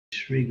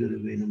Shri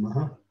Gurave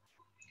Namaha.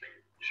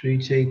 Shri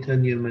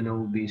Chaitanya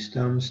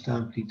Manobhistam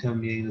Stampitam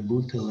Yena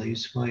Bhutale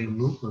Swayam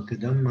Rupa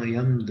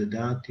Kadammayam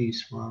Dadati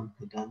Swam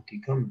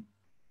Padantikam.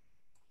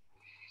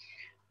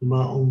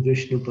 Nama Om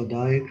Vishnu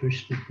Padaya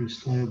Krishna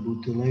Prasthaya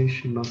Bhutale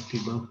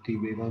Shrimakti Bhakti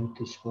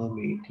Vedanta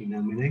Swami Iti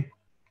Namine.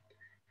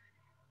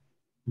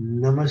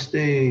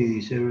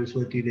 Namaste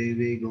Saraswati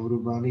Devi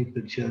Gauravani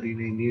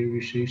Pacharine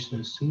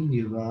Nirvishesha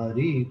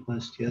Sunyavari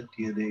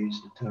Pastyatya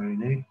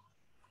Desatarine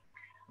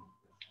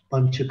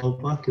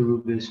Panchakalpa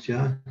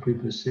Tirubhischa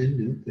Kripa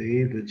Sindhu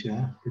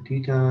Devacha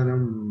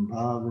Patitanam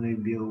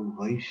Bhavanebhyo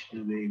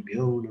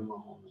Vaishnavebhyo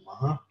Namo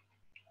Namaha.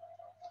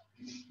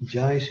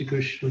 Jai Shri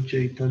Krishna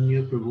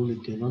Chaitanya Prabhu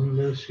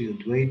Nityananda Sri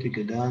Advaita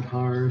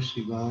Gadadhar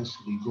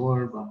Srivasadi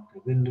Gaur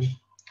Bhaktivinoda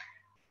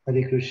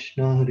Hare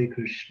Krishna,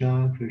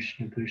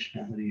 Krishna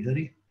Krishna, Hare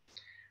Hare,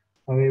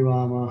 Hare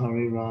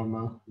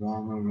Rama,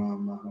 Rama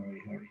Rama, Hare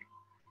Hare.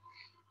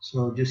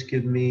 So just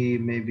give me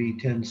maybe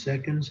 10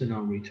 seconds and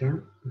I'll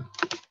return.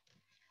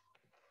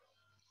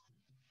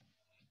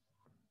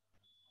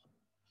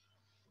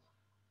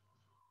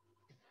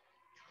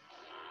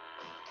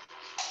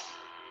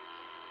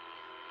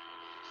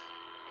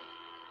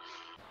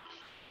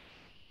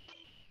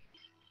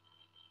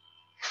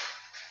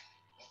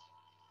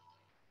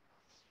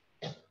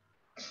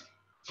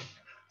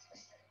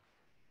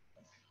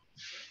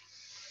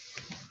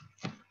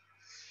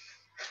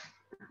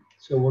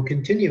 So we'll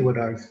continue with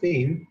our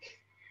theme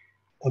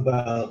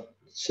about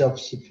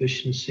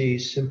self-sufficiency,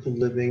 simple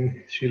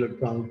living, Srila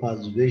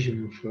Prabhupada's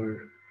vision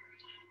for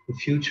the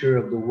future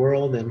of the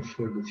world and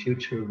for the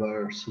future of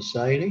our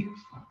society.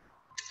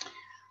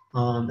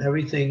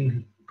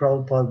 Everything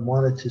Prabhupada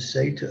wanted to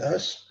say to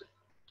us,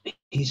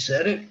 he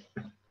said it.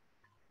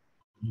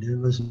 There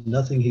was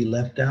nothing he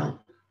left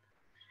out.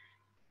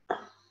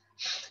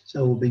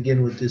 So we'll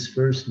begin with this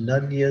verse.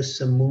 Nadya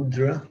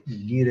Samudra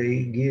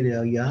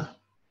Giraya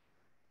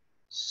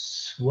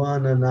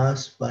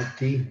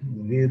Swananaspati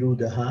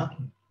Virudaha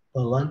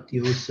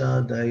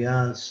Palantyosa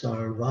Daya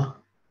Sarva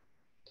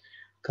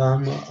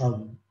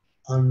Kama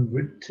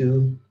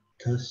Anvritu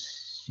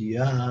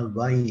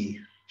Tasyavai.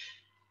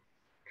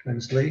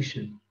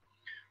 Translation.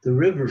 The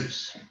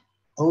rivers,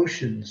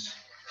 oceans,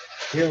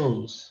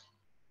 hills,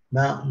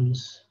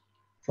 mountains,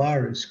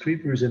 forests,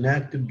 creepers, and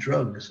active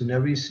drugs in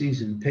every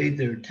season paid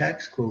their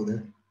tax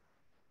quota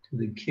to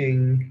the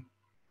king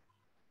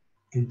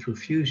in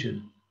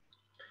profusion.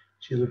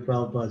 Srila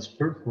Prabhupada's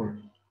purport.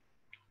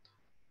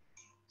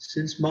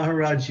 Since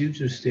Maharaja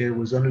Yudhisthira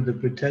was under the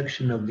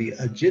protection of the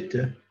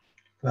Ajita,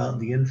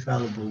 the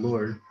infallible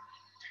Lord,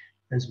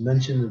 as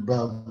mentioned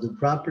above, the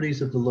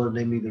properties of the Lord,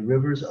 namely the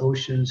rivers,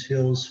 oceans,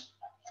 hills,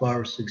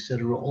 forests,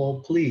 etc.,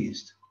 all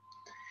pleased,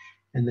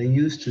 and they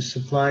used to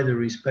supply their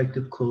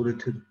respective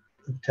quota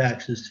of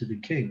taxes to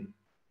the king.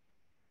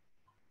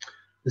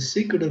 The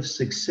secret of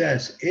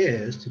success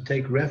is to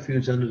take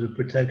refuge under the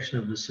protection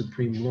of the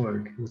Supreme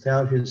Lord.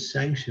 Without his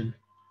sanction,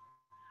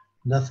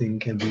 nothing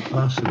can be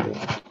possible.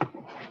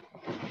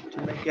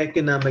 To make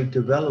economic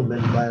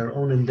development by our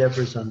own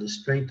endeavors on the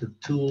strength of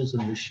tools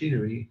and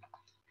machinery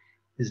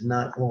is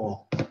not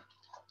all.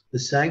 The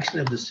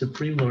sanction of the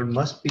Supreme Lord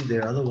must be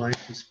there, otherwise,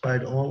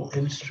 despite all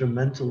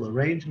instrumental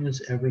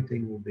arrangements,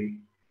 everything will be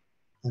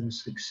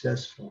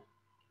unsuccessful.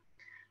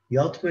 The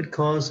ultimate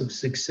cause of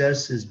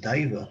success is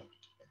Daiva,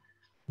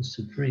 the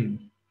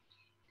Supreme.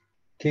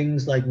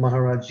 Kings like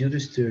Maharaja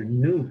Yudhisthira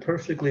knew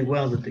perfectly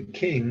well that the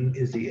king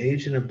is the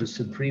agent of the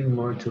Supreme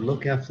Lord to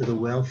look after the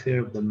welfare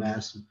of the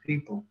mass of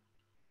people.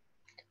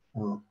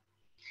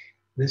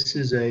 This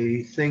is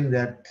a thing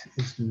that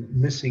is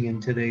missing in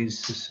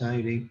today's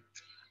society.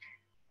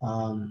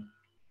 The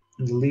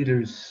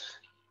leaders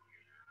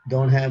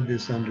don't have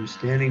this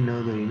understanding,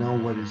 they know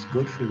what is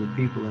good for the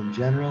people in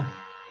general,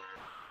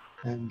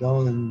 and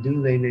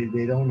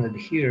they don't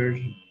adhere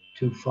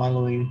to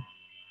following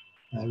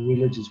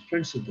religious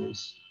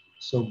principles.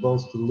 So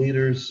both the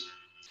leaders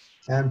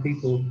and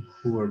people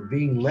who are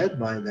being led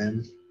by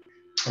them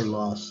are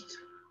lost.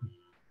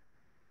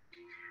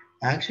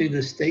 Actually,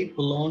 the state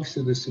belongs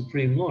to the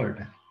Supreme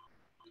Lord.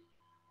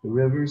 The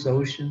rivers,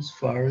 oceans,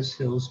 forests,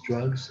 hills,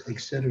 drugs,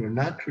 etc., are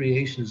not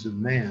creations of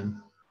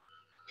man.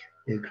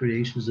 They are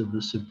creations of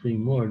the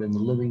Supreme Lord, and the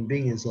living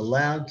being is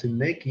allowed to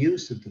make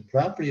use of the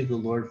property of the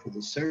Lord for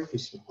the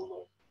service of the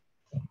Lord.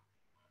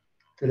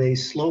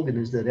 Today's slogan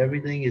is that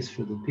everything is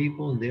for the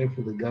people, and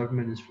therefore the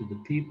government is for the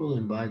people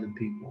and by the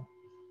people.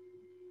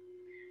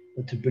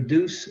 But to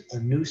produce a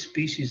new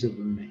species of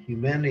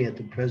humanity at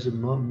the present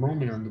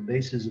moment on the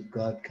basis of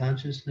God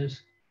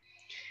consciousness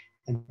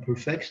and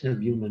perfection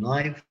of human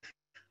life,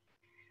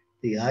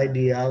 the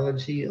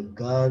ideology of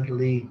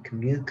godly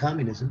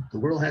communism, the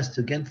world has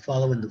to again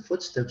follow in the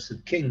footsteps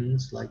of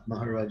kings like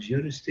Maharaja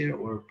Yudhisthira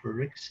or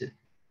Pariksit.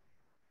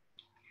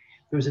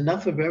 There is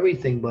enough of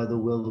everything by the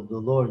will of the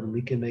Lord, and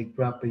we can make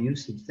proper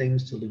use of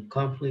things to live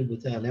comfortably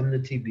without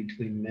enmity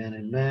between man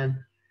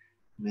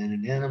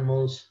and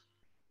animals,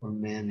 or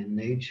man and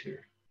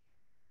nature.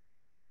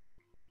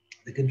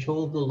 The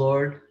control of the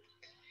Lord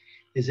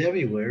is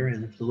everywhere,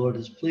 and if the Lord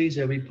is pleased,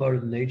 every part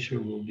of nature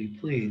will be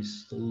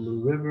pleased. The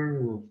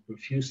river will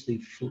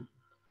profusely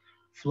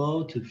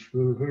flow to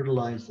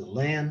fertilize the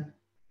land.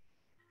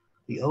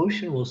 The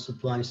ocean will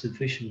supply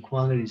sufficient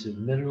quantities of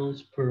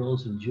minerals,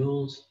 pearls, and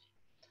jewels,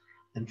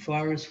 and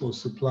forests will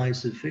supply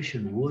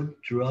sufficient wood,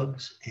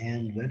 drugs,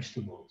 and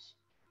vegetables.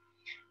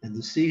 And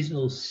the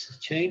seasonal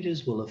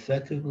changes will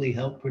effectively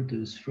help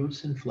produce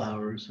fruits and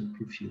flowers in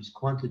profuse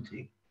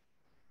quantity.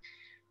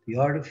 The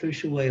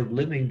artificial way of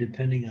living,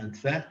 depending on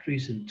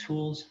factories and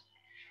tools,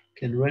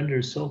 can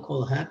render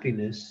so-called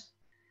happiness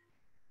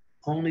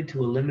only to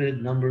a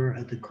limited number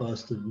at the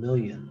cost of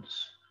millions.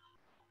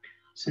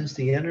 Since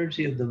the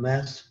energy of the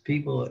mass of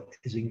people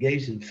is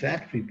engaged in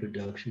factory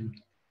production,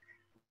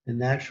 the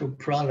natural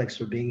products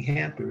are being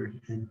hampered,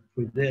 and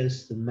for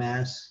this, the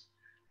mass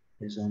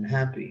is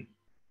unhappy.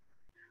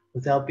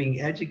 Without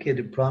being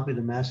educated properly,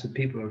 the mass of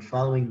people are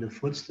following the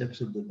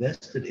footsteps of the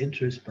vested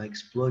interest by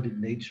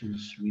exploiting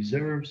nature's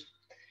reserves,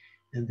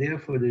 and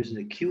therefore there's an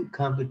acute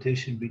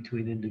competition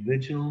between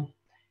individual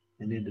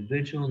and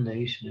individual,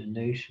 nation and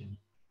nation.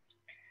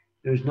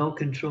 There is no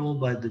control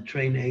by the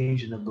trained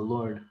agent of the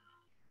Lord.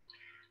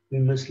 We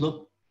must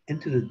look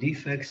into the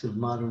defects of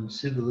modern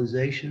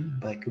civilization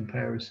by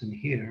comparison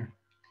here,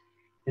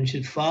 and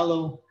should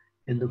follow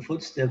in the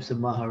footsteps of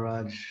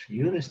Maharaja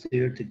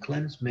Yunistir to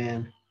cleanse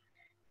man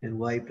and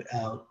wipe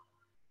out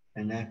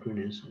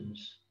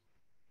anachronisms.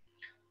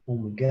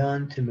 Om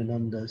Gyan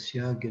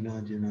Timanandasya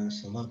Gyanajana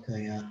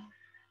Salakaya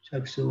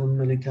Chaksu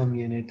Unmilitam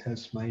Yene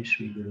Tasmai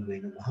Shri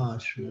Gurave Namaha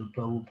Srila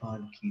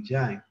Prabhupada Ki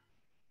Jai.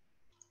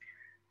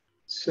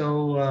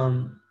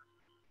 So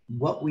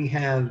what we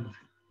have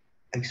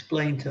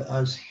explained to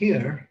us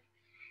here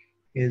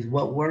is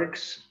what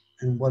works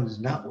and what is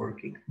not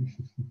working.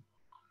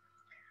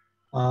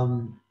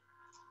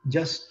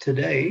 Just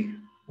today,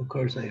 of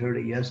course I heard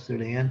it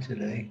yesterday and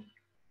today,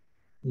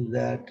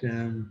 that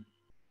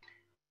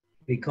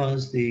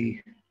because the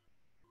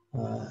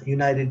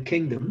United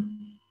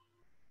Kingdom,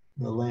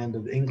 the land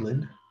of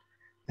England,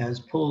 has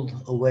pulled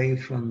away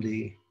from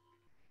the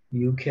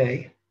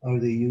UK or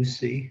the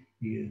UC,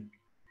 the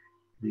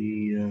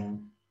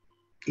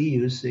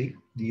EUC,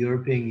 the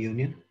European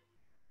Union.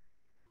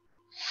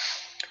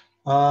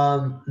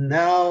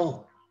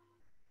 Now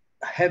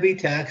heavy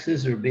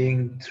taxes are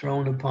being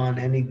thrown upon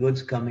any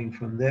goods coming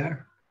from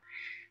there,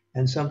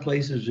 and some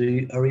places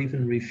are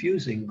even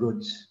refusing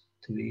goods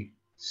to be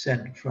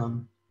sent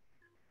from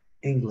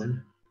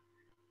England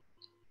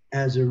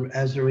as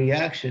a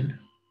reaction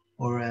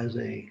or as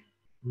a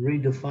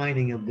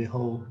redefining of the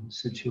whole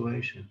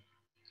situation.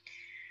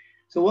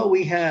 So what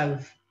we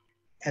have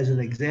as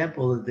an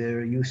example of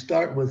there, you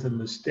start with a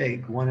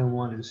mistake, 1 and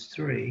 1 is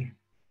 3,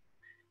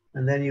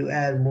 and then you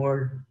add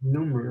more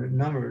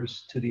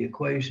numbers to the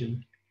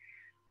equation,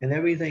 and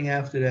everything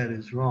after that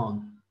is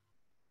wrong.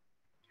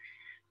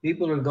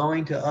 People are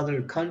going to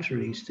other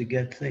countries to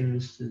get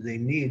things that they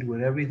need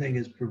when everything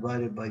is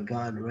provided by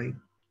God right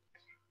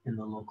in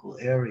the local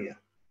area.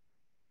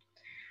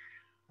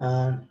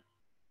 And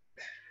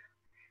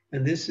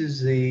this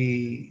is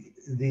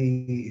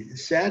the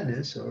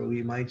sadness, or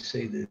we might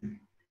say the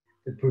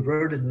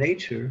perverted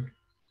nature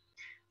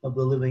of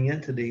the living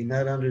entity,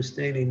 not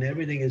understanding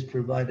everything is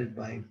provided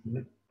by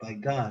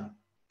God.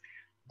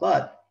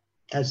 But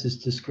as is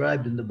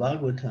described in the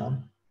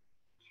Bhagavatam,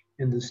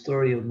 in the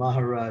story of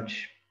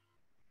Maharaj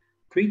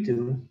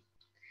Prithu,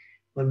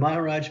 when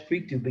Maharaj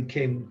Prithu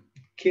became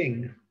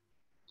king,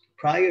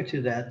 prior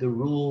to that, the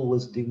rule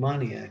was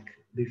demoniac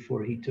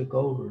before he took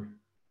over,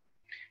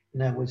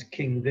 and that was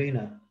King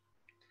Vena.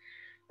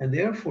 And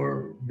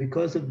therefore,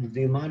 because of the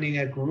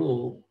demoniac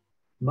rule,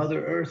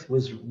 Mother Earth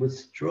was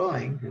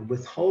withdrawing and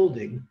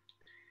withholding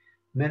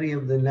many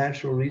of the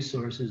natural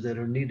resources that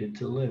are needed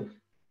to live.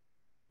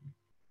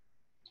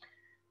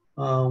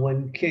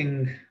 When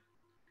King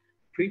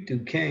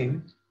Prithu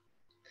came,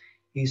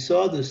 he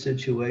saw the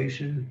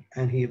situation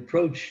and he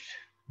approached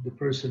the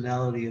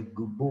personality of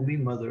Bhumi,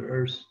 Mother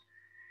Earth,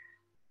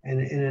 and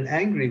in an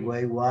angry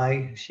way,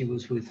 why she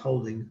was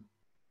withholding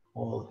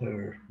all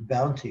her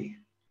bounty.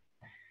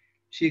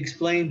 She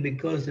explained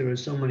because there are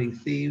so many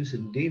thieves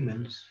and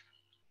demons,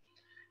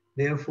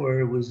 therefore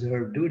it was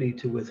her duty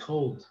to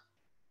withhold.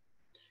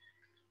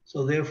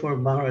 So therefore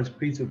Maharaj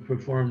Prithu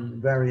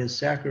performed various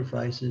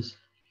sacrifices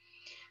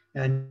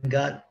and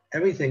got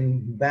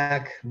everything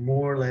back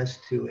more or less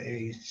to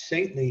a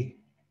saintly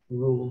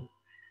rule.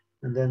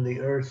 And then the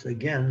earth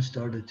again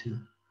started to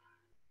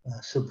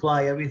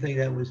supply everything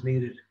that was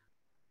needed.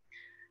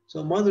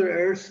 So Mother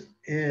Earth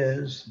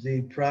is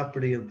the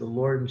property of the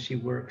Lord, and she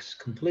works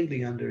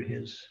completely under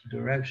his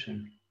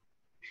direction.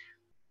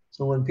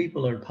 So when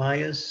people are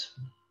pious,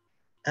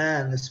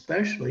 and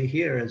especially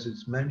here, as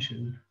it's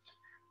mentioned,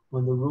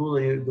 when the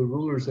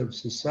rulers of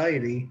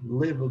society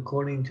live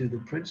according to the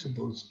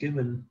principles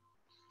given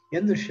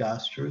in the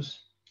Shastras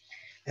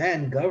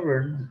and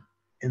govern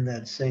in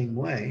that same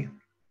way,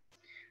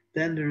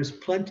 then there's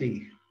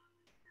plenty.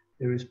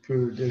 There's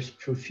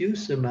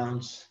profuse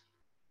amounts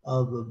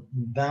of a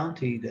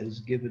bounty that is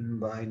given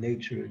by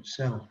nature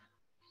itself.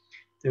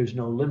 there's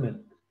no limit.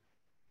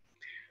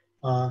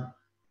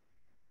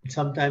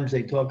 Sometimes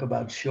they talk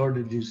about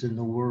shortages in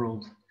the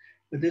world,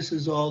 but this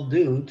is all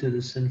due to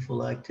the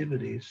sinful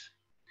activities.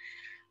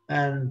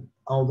 And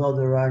although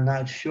there are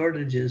not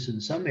shortages in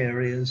some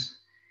areas,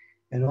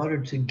 in order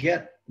to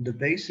get the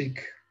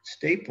basic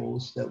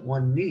staples that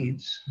one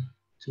needs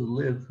to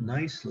live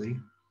nicely,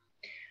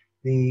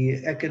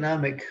 the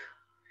economic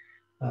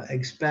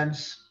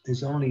expense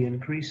is only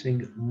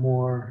increasing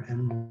more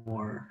and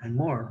more and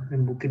more,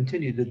 and will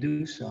continue to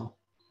do so.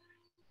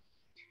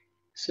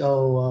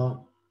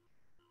 So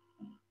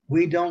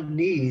we don't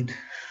need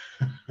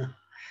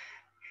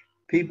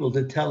people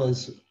to tell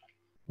us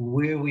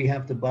where we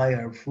have to buy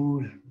our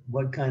food,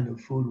 what kind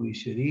of food we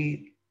should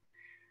eat.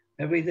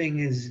 Everything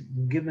is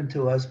given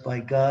to us by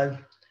God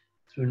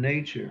through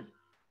nature.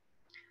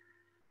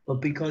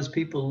 But because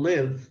people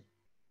live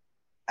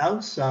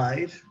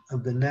outside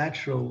of the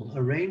natural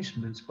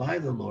arrangements by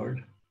the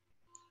Lord,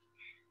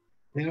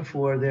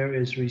 therefore there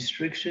is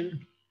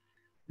restriction,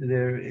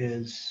 there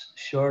is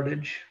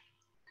shortage,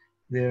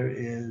 there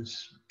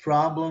is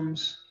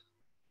problems,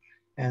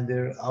 and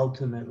there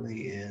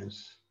ultimately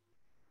is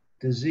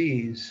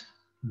disease.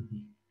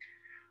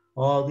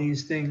 All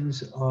these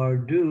things are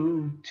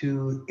due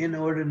to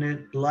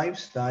inordinate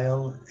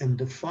lifestyle and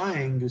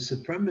defying the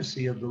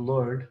supremacy of the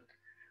Lord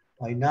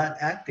by not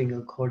acting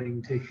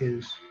according to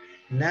his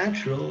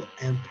natural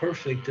and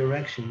perfect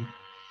direction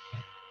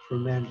for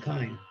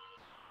mankind.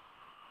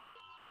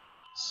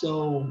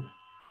 So,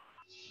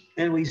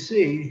 and we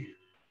see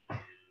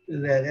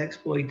that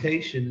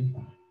exploitation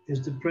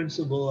is the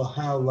principle of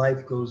how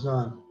life goes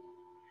on.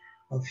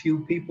 A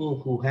few people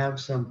who have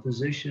some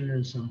position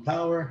and some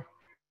power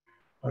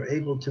are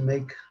able to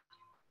make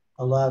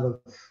a lot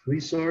of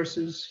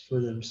resources for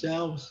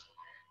themselves,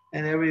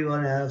 and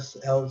everyone else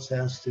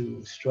has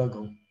to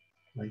struggle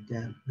like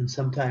that, and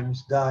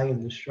sometimes die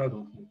in the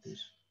struggle with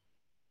this.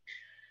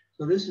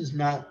 So this is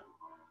not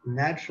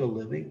natural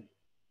living.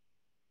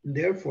 And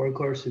therefore, of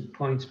course, it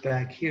points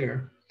back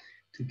here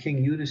to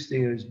King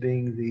Yudhisthira as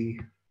being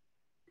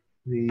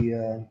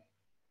the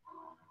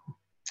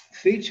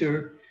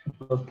feature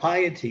of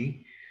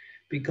piety,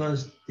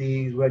 because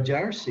the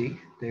Rajarsi,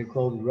 they're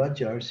called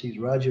Rajarsis,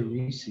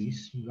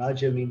 Rajarisis.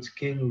 Raja means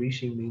king,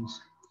 Rishi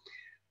means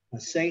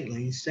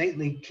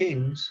saintly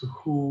kings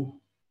who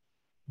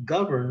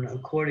govern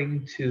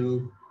according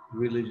to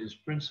religious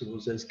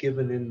principles as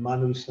given in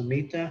Manu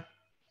Samhita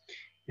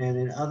and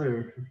in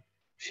other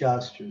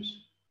shastras.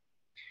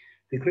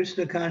 The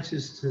Krishna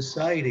conscious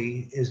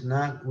society is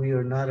not, we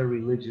are not a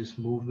religious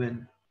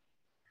movement.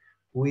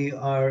 We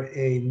are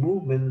a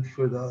movement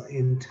for the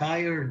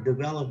entire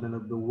development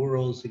of the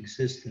world's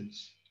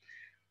existence,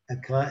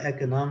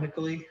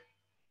 economically,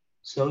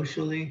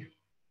 socially,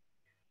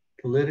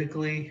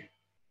 politically,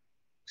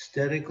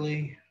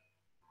 aesthetically,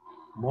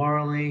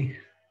 morally,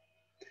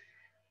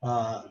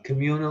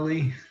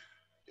 communally,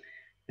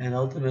 and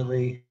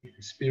ultimately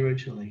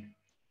spiritually.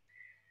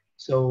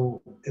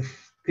 So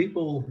if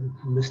people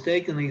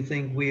mistakenly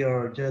think we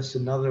are just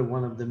another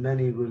one of the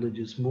many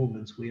religious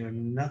movements, we are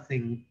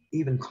nothing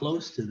even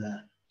close to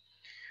that.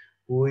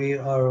 We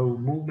are a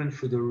movement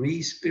for the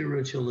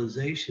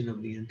re-spiritualization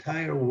of the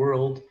entire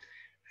world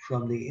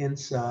from the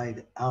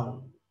inside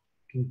out,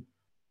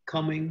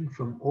 coming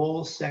from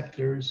all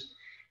sectors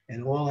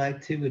and all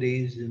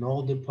activities in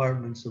all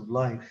departments of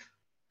life.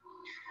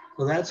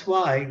 So that's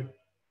why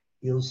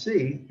you'll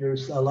see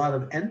there's a lot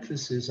of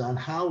emphasis on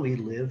how we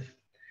live,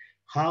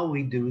 how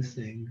we do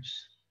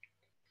things.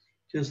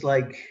 Just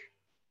like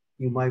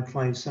you might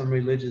find some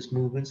religious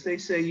movements, they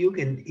say you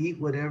can eat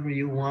whatever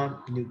you want,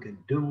 you can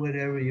do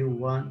whatever you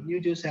want.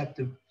 You just have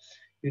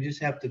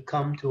to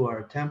come to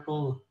our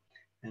temple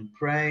and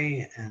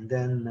pray, and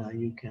then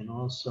you can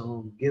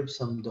also give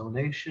some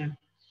donation.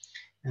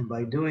 And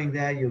by doing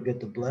that, you'll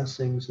get the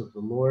blessings of the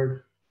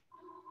Lord.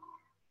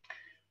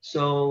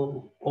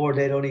 So, or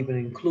they don't even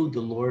include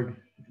the Lord.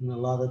 And a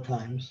lot of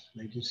times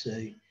they just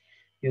say,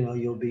 you know,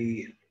 you'll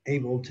be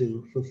able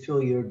to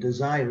fulfill your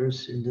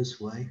desires in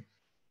this way.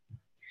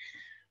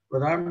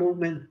 But our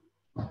movement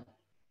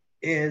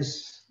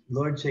is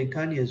Lord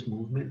Chaitanya's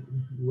movement,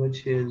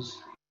 which is,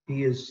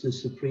 he is the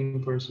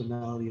Supreme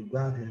Personality of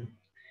Godhead.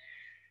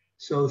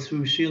 So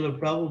through Srila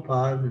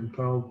Prabhupada and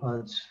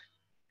Prabhupada's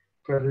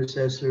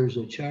predecessors,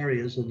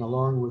 acharyas, and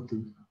along with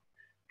the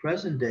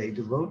present day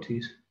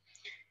devotees,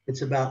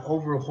 it's about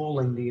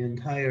overhauling the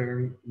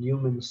entire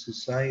human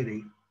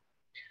society,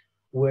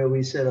 where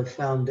we set a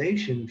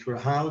foundation for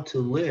how to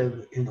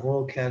live in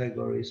all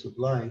categories of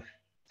life,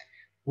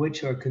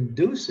 which are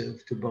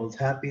conducive to both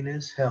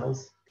happiness,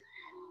 health,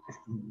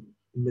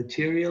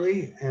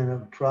 materially, and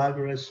of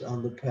progress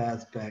on the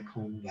path back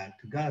home, back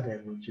to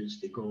Godhead, which is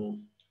the goal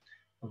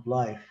of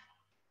life.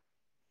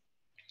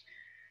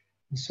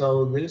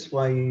 So this is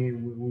why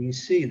we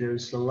see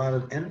there's a lot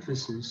of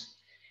emphasis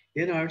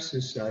in our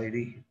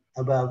society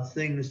about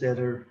things that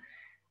are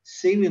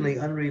seemingly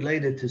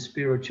unrelated to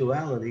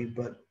spirituality,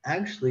 but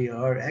actually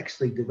are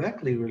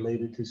directly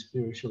related to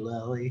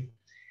spirituality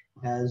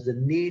as the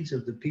needs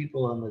of the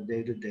people on a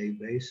day-to-day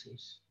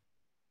basis.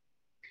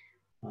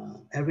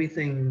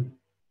 Everything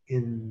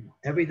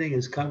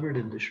is covered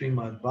in the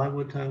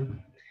Srimad-Bhatavatam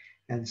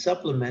and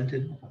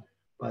supplemented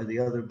by the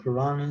other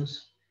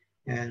Puranas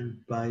and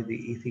by the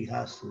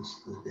Itihasas,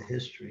 the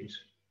histories.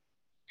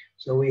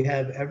 So we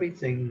have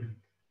everything,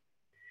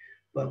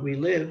 but we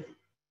live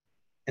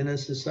in a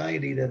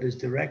society that is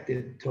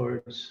directed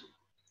towards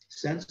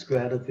sense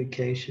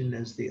gratification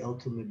as the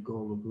ultimate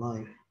goal of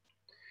life.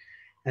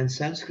 And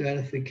sense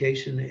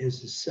gratification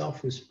is a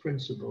selfish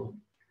principle.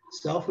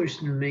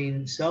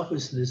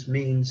 Selfishness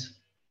means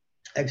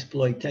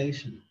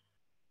exploitation.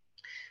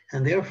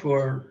 And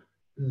therefore,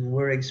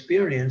 we're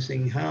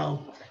experiencing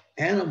how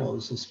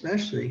animals,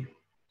 especially,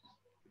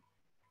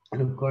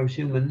 and of course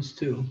humans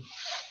too,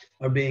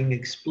 are being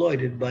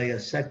exploited by a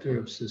sector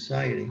of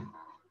society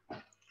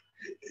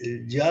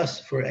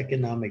just for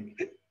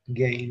economic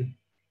gain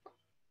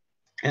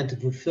and the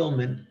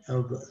fulfillment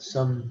of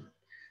some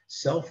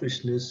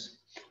selfishness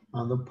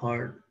on the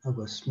part of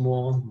a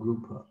small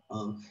group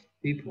of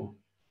people.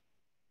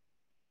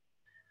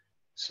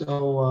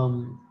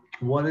 So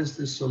what is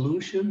the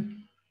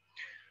solution?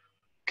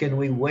 Can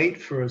we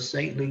wait for a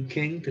saintly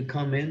king to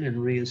come in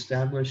and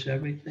reestablish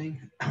everything?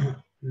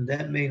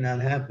 That may not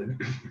happen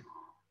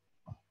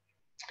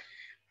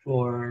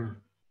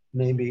for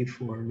maybe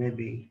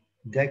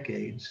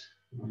decades,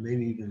 or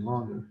maybe even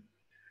longer.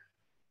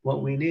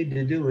 What we need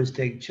to do is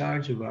take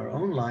charge of our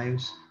own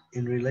lives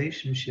in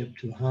relationship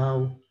to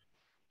how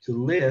to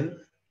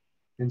live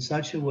in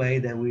such a way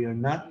that we are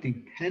not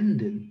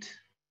dependent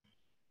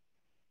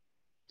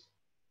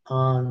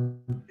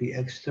on the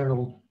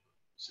external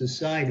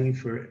society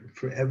for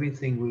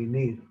everything we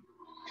need.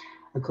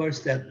 Of course,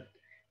 that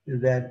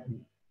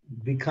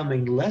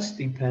becoming less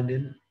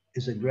dependent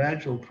is a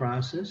gradual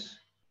process.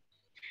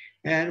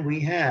 And we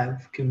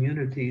have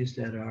communities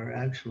that are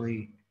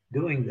actually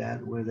doing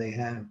that, where they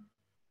have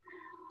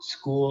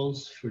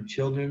schools for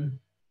children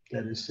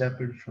that is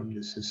separate from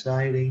the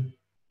society.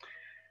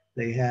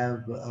 They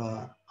have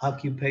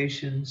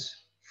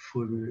occupations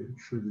for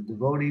the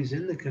devotees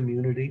in the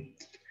community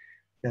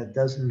that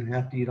doesn't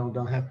have to,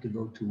 don't have to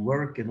go to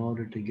work in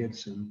order to get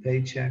some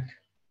paycheck.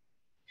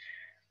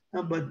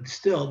 But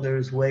still,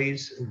 there's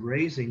ways of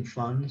raising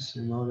funds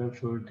in order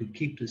to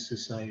keep the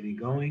society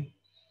going,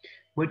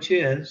 which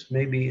is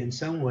maybe in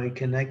some way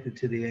connected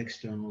to the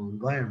external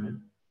environment,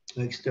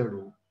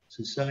 external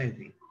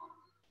society.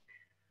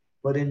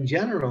 But in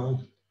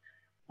general,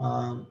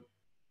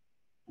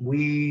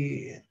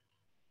 we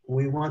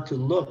want to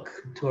look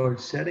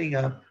towards setting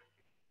up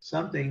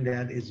something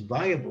that is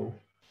viable,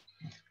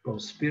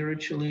 both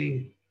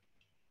spiritually,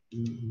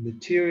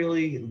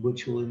 materially,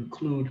 which will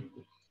include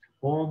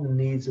all the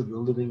needs of the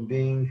living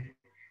being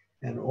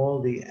and all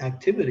the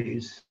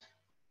activities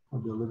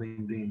of the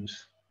living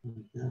beings.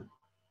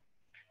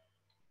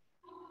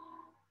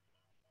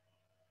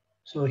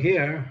 So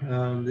here,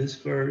 this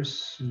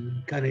verse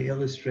kind of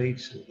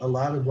illustrates a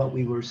lot of what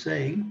we were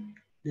saying.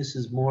 This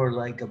is more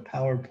like a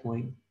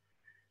PowerPoint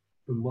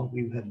from what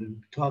we have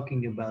been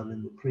talking about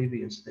in the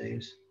previous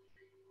days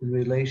in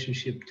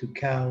relationship to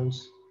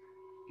cows,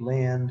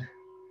 land,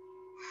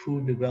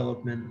 food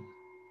development,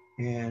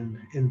 and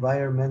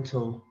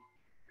environmental,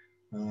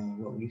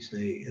 what we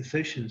say,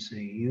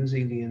 efficiency,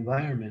 using the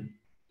environment.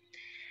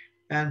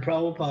 And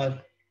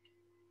Prabhupada,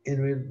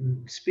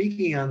 in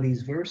speaking on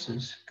these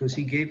verses, because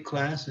he gave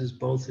classes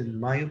both in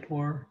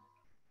Mayapur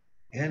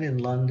and in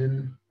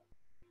London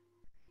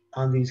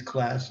on these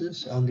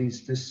classes, on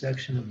this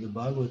section of the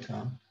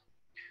Bhagavatam,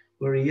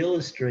 where he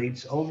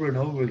illustrates over and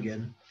over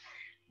again,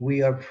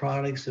 we are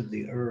products of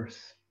the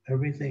earth.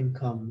 Everything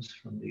comes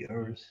from the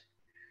earth.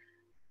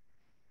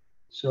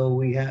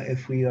 So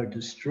if we are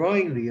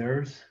destroying the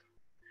earth,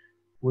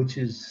 which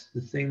is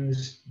the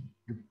things,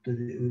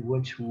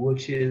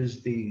 which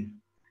is the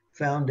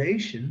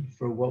foundation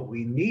for what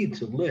we need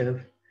to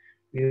live,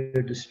 we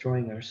are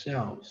destroying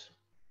ourselves.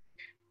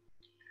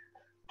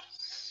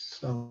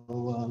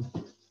 So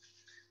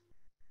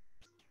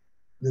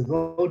the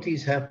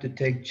devotees have to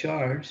take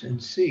charge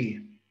and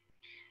see.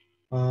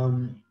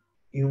 I'm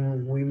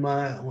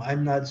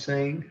not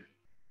saying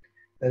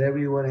that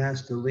everyone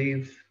has to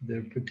leave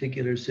their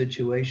particular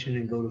situation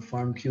and go to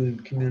farm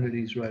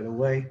communities right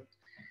away,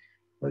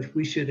 but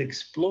we should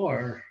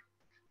explore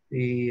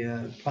the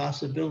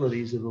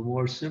possibilities of a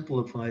more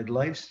simplified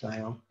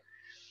lifestyle,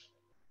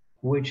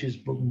 which is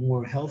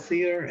more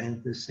healthier and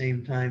at the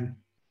same time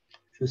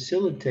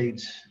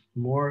facilitates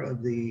more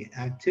of the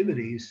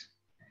activities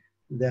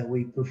that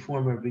we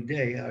perform every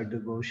day, our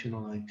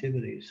devotional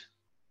activities.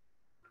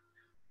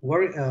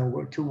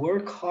 To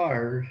work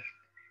hard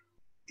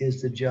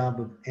is the job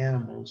of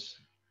animals.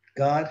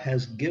 God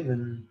has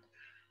given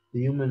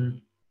the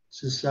human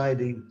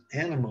society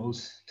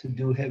animals to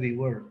do heavy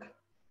work.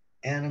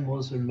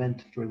 Animals are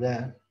meant for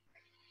that.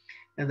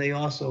 And they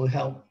also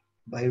help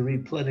by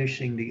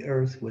replenishing the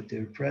earth with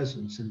their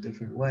presence in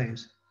different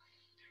ways.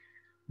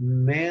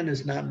 Man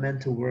is not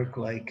meant to work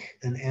like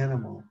an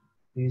animal.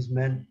 He's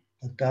meant,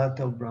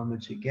 Tato Brahma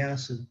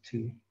Jigyasa,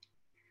 to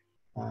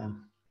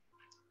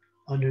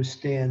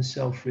understand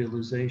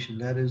self-realization.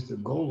 That is the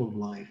goal of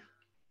life.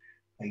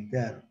 like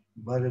that.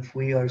 But if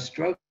we are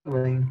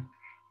struggling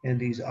in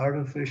these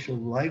artificial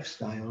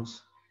lifestyles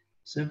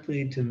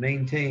simply to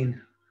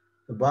maintain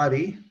the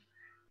body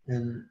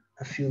and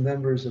a few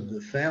members of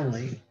the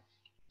family,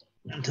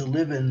 and to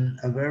live in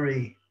a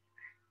very,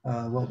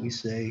 what we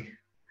say,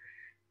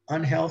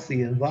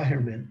 unhealthy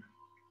environment,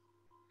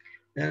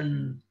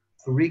 then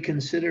a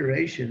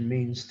reconsideration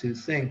means to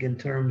think in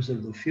terms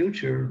of the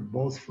future,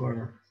 both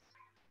for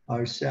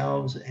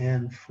ourselves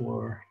and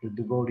for the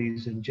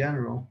devotees in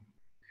general.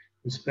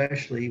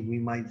 Especially, we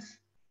might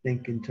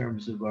think in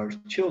terms of our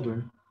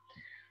children,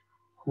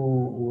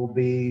 who will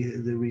be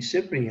the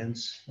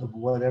recipients of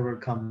whatever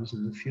comes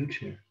in the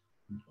future.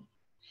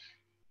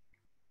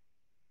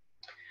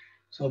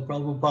 So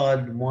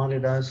Prabhupada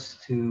wanted us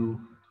to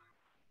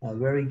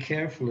very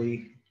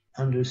carefully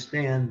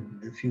understand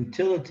the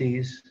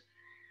futilities,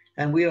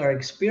 and we are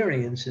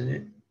experiencing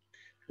it.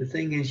 The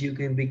thing is, you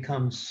can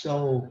become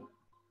so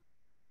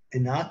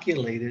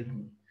inoculated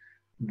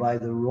by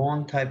the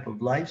wrong type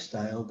of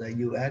lifestyle that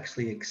you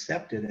actually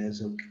accept it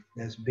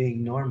as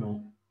being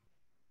normal.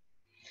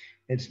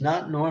 It's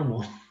not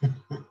normal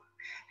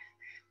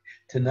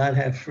to not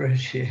have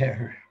fresh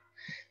air.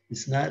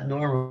 It's not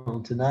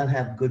normal to not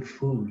have good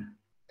food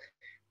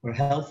or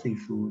healthy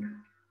food.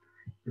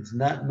 It's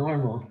not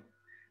normal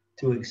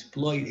to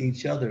exploit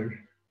each other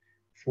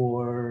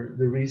for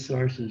the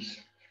resources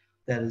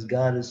that as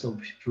God has so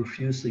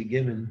profusely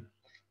given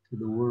to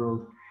the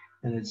world.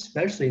 And it's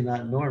especially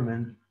not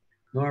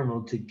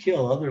normal to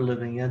kill other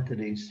living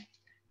entities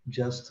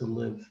just to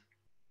live.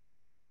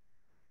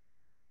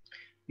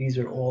 These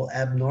are all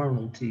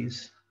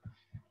abnormalities.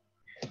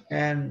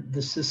 And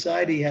the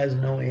society has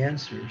no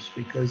answers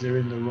because they're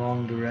in the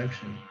wrong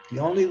direction. The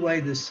only way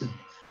the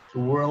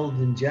world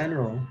in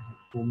general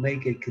will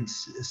make a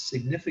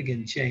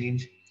significant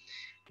change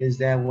is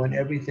that when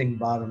everything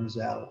bottoms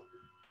out.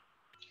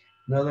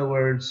 In other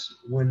words,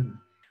 when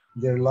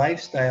their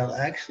lifestyle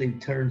actually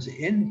turns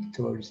in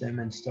towards them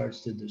and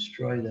starts to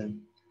destroy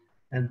them,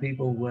 and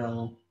people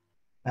will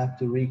have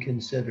to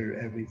reconsider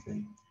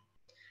everything.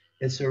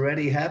 It's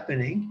already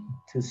happening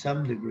to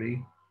some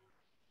degree,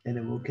 and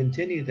it will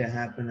continue to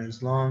happen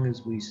as long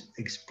as we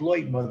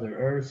exploit Mother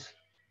Earth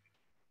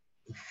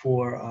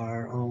for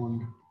our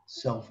own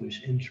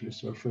selfish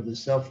interests, or for the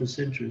selfish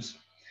interests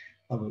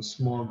of a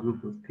small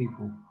group of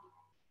people.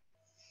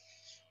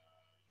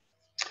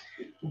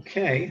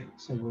 Okay,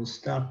 so we'll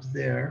stop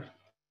there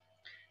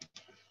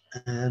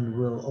and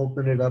we'll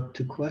open it up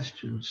to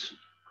questions.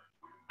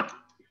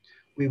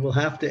 We will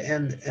have to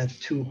end at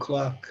 2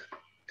 o'clock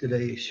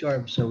today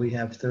sharp, so we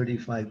have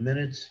 35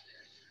 minutes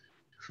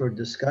for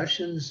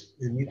discussions,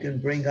 and you can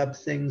bring up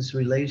things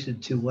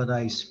related to what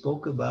I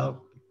spoke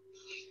about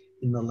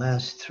in the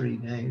last 3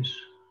 days.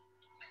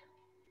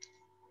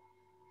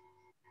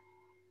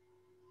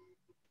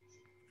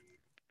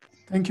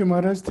 Thank you,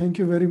 Maharaj. Thank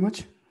you very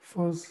much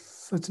for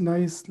such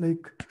nice,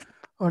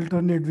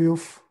 alternate way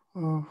of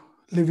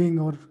living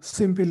or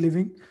simple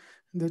living.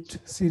 That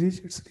series,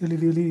 it's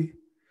really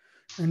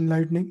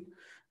enlightening.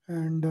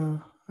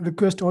 And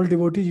request all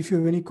devotees, if you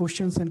have any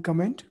questions and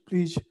comment,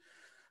 please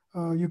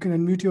you can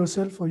unmute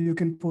yourself or you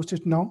can post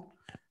it now.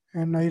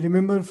 And I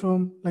remember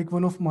from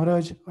one of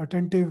Maharaj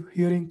attentive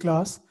hearing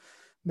class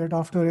that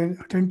after an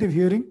attentive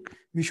hearing,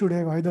 we should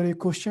have either a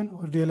question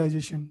or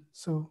realization.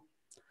 So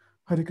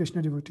Hare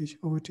Krishna devotees,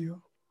 over to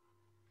you.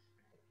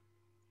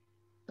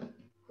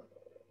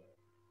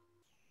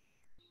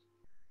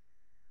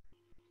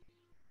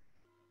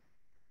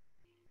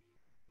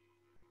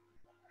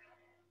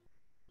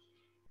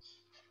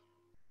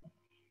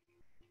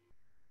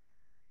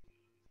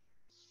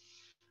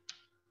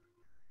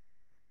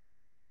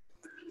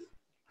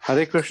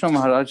 Hare Krishna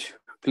Maharaj,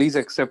 please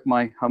accept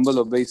my humble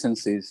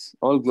obeisances.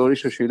 All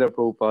glories to Srila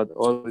Prabhupada,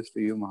 all glories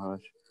to you,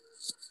 Maharaj.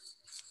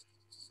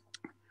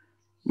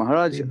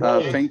 Maharaj,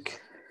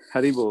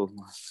 Haribol.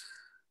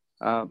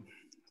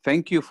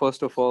 Thank you,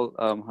 first of all,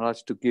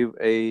 Maharaj, to give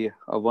a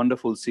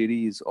wonderful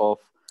series of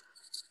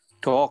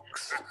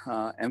talks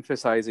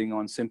emphasizing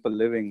on simple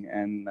living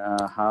and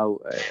how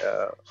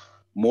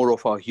more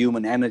of our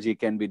human energy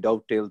can be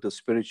dovetailed to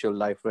spiritual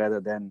life rather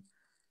than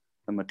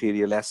the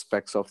material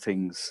aspects of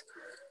things.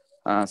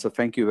 So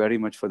thank you very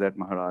much for that,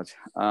 Maharaj.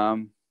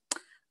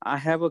 I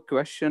have a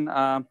question.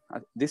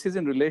 This is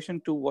in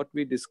relation to what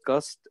we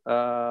discussed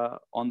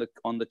on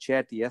the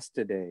chat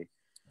yesterday.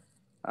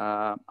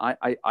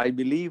 I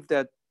believe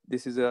that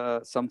this is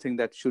something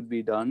that should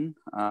be done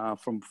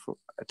from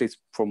at least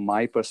from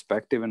my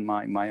perspective and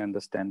my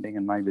understanding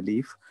and my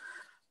belief.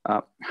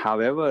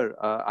 However,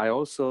 I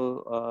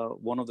also,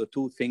 one of the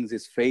two things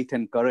is faith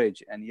and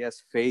courage. And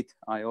yes, faith,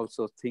 I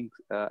also think,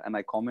 and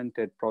I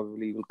commented,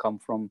 probably will come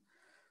from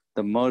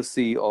the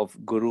mercy of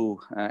Guru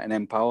and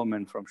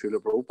empowerment from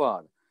Srila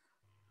Prabhupada.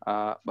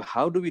 But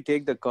how do we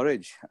take the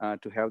courage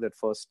to have that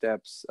first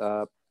steps?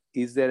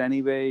 Is there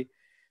any way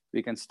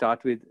we can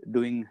start with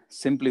doing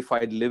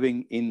simplified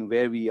living in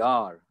where we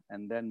are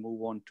and then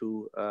move on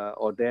to,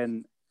 or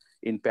then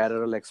in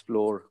parallel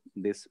explore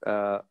this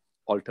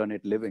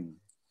alternate living?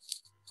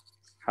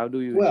 How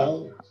do you?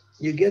 Well,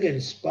 you get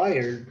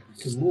inspired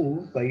to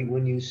move by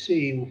when you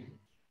see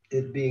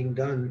it being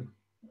done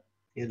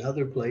in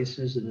other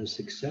places in a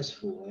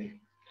successful way.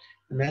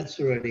 And that's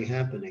already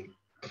happening.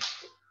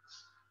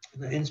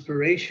 The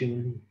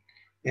inspiration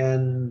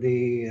and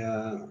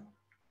the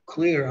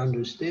clear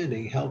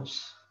understanding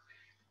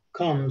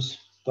comes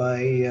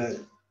by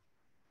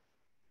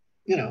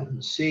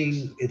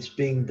seeing it's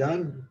being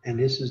done, and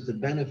this is the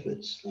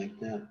benefits like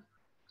that.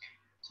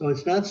 So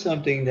it's not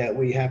something that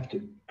we have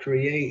to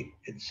create,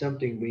 it's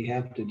something we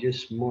have to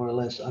just more or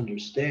less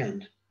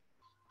understand.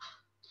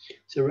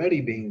 It's already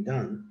being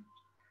done.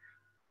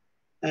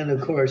 And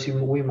of course,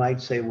 we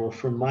might say, well,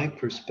 from my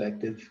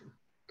perspective,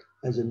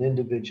 as an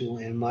individual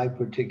in my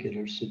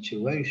particular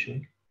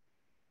situation,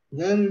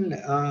 then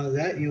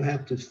that you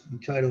have to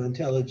try to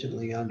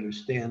intelligently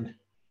understand.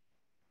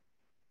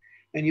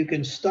 And you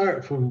can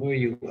start from where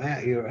you're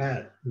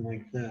at,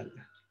 like that.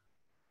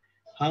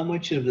 How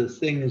much of the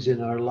things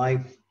in our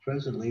life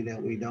presently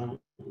that we don't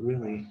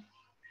really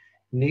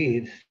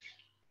need,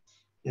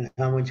 and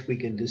how much we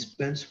can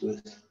dispense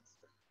with,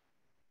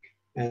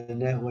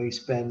 and that way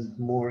spend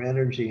more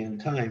energy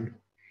and time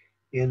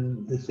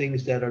in the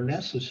things that are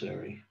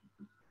necessary.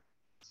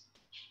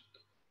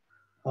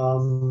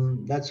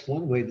 That's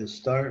one way to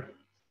start.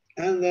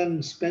 And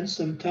then spend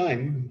some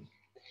time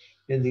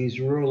in these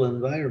rural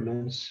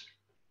environments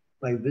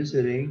by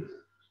visiting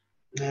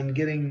and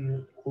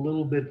getting a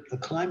little bit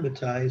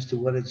acclimatized to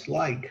what it's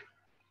like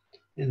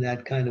in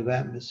that kind of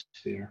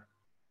atmosphere.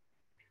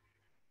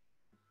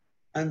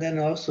 And then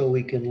also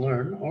we can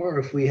learn, or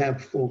if we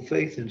have full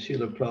faith in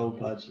Srila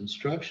Prabhupada's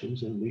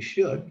instructions, and we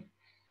should,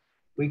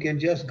 we can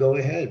just go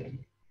ahead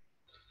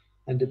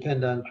and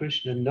depend on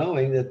Krishna,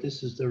 knowing that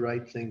this is the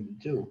right thing to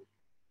do.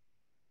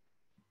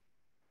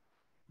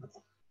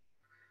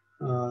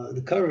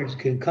 The courage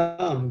can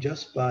come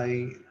just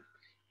by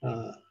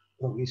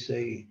what we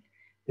say,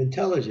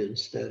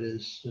 intelligence that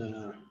is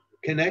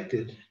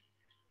connected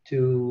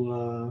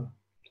to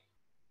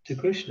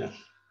Krishna.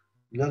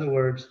 In other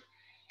words,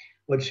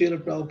 what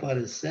Srila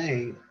Prabhupada is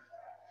saying,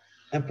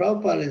 and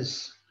Prabhupada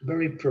is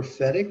very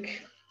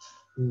prophetic.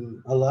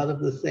 A lot of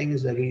the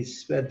things that he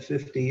said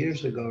 50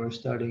 years ago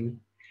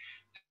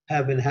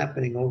have been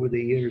happening over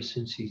the years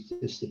since he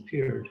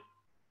disappeared.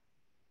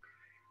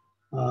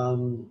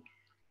 Prabhupada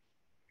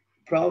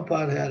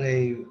had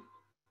an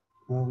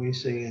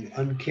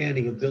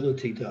uncanny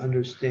ability to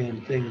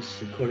understand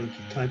things according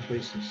to time,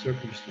 place, and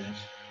circumstance.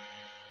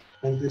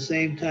 And at the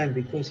same time,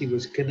 because he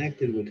was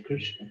connected with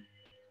Krishna.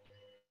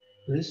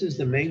 And this is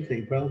the main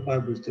thing.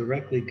 Prabhupada was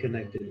directly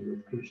connected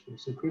with Krishna.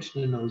 So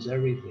Krishna knows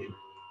everything.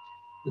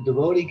 The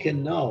devotee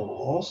can know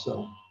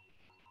also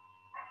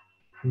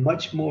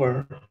much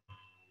more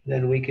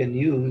than we can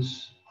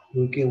use,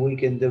 we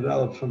can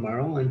develop from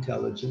our own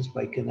intelligence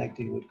by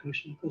connecting with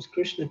Krishna, because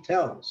Krishna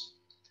tells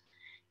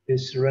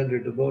his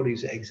surrendered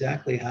devotees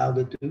exactly how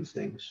to do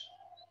things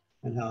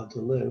and how to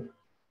live.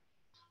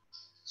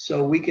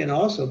 So we can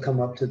also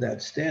come up to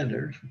that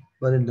standard,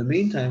 but in the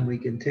meantime, we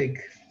can take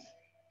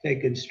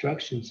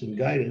instructions and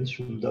guidance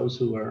from those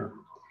who are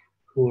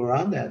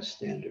on that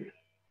standard,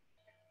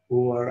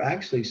 who are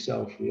actually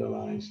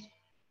self-realized,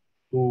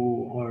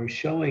 who are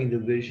showing the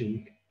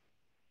vision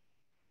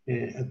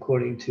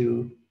according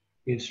to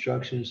the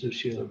instructions of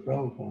Srila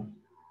Prabhupada.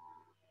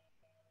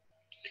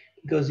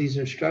 Because these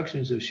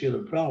instructions of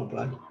Srila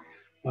Prabhupada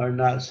are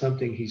not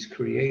something he's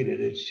created,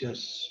 it's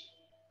just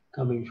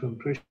coming from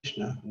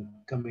Krishna,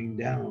 coming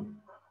down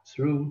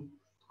through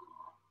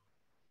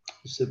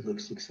the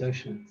cyclic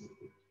succession.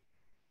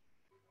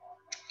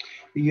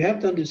 You have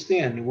to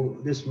understand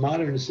this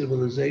modern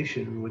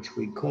civilization, which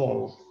we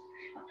call,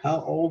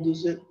 how old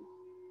is it?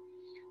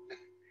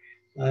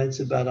 It's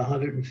about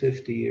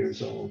 150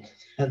 years old,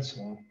 that's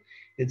all.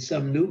 It's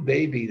some new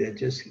baby that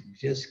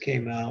just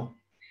came out,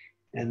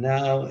 and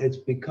now it's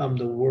become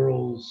the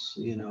world's,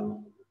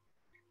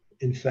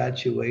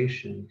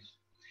 infatuations.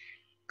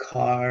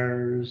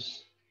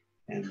 Cars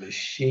and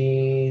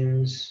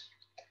machines,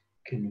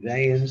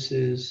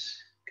 conveyances,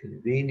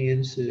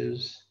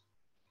 conveniences,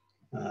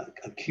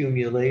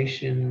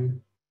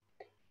 accumulation.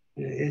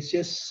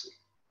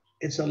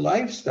 It's a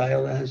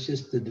lifestyle that has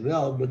just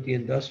developed with the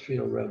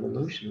Industrial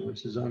Revolution,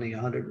 which is only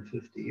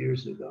 150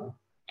 years ago,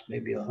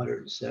 maybe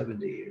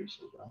 170 years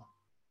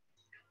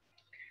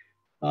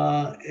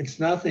ago. It's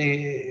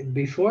nothing,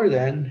 before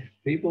then,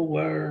 people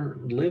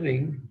were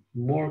living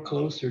more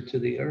closer to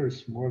the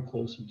earth, more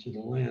closer to the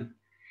land.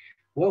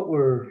 What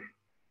we're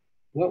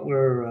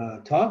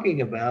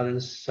talking about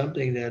is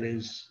something that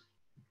is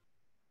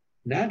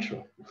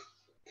natural.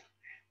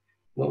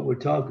 What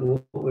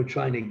we're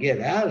trying to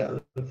get out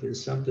of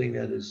is something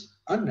that is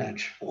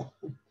unnatural.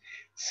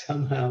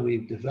 Somehow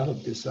we've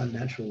developed this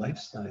unnatural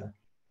lifestyle.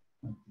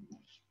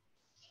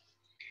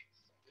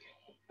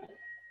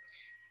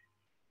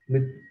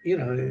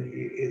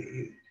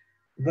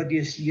 But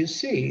you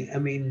see, I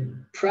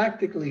mean,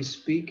 practically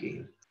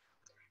speaking,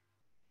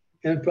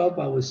 and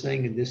Prabhupada was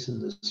saying this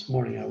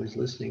morning, I was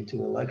listening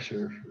to a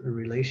lecture in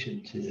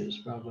relation to this.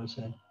 Prabhupada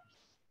said,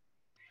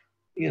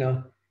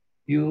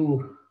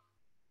 you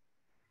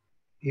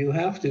you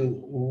have to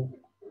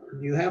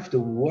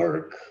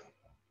work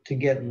to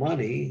get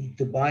money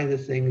to buy the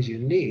things you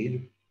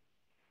need.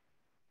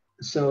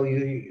 So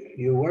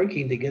you're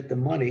working to get the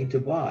money to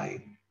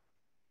buy.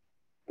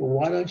 But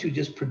why don't you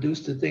just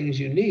produce the things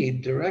you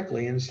need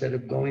directly instead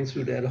of going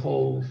through that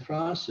whole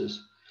process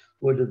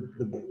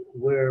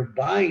where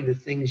buying the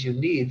things you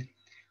need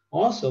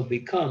also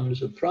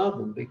becomes a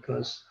problem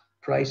because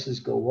prices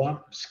go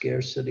up,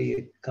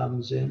 scarcity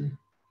comes in,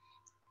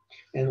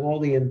 and all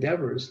the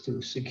endeavors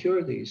to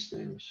secure these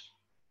things.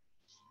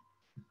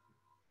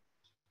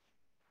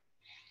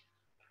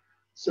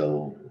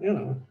 So,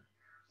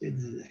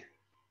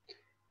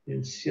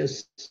 it's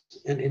just,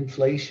 and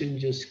inflation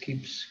just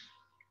keeps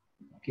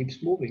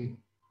moving.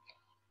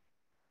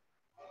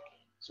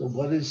 So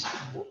what is,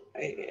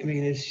 I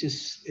mean, it's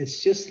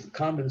just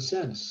common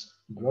sense.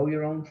 Grow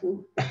your own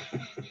food.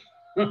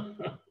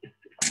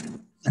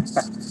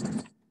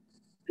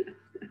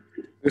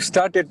 We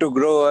started to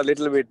grow a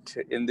little bit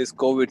in this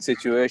COVID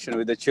situation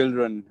with the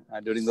children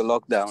during the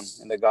lockdown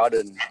in the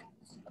garden.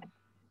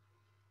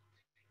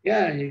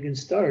 Yeah, you can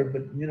start,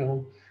 but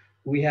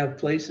we have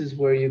places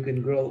where you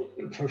can grow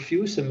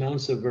profuse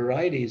amounts of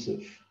varieties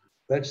of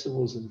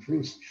vegetables and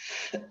fruits.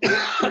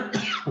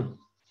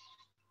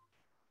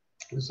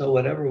 And so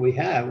whatever we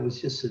have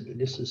was just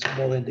a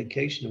small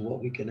indication of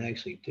what we can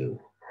actually do.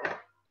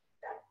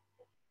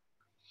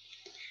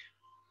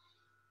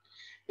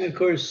 And of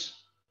course,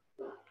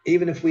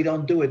 even if we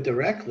don't do it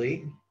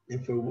directly,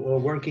 if we're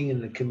working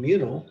in the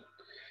communal,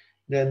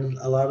 then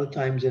a lot of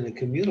times in a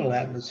communal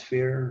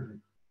atmosphere,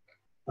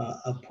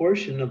 a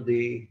portion of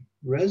the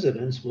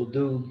residents will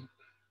do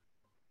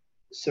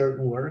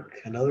certain work,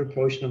 another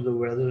portion of the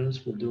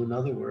residents will do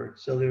another work.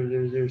 So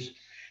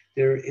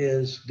there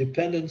is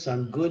dependence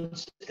on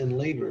goods and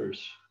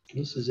laborers.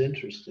 This is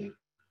interesting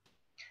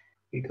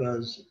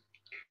because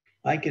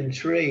I can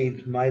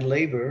trade my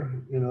labor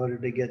in order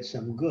to get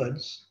some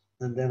goods,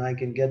 and then I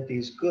can get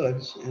these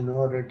goods in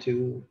order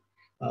to,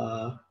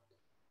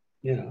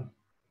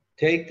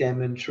 take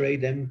them and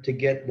trade them to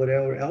get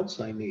whatever else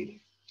I need.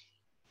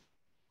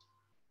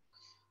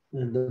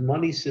 And the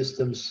money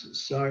system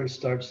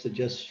starts to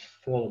just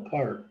fall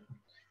apart.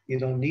 You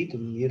don't need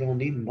them. You don't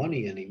need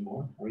money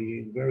anymore, or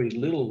you very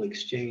little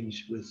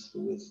exchange with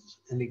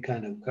any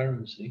kind of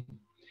currency.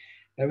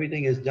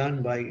 Everything is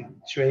done by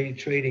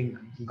trading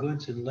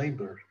goods and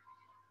labor.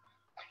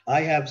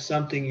 I have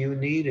something you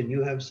need and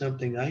you have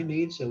something I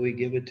need, so we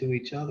give it to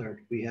each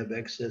other. We have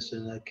excess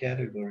in that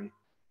category.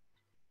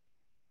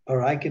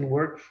 Or I can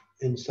work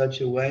in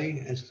such a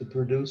way as to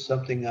produce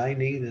something I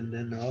need, and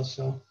then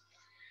also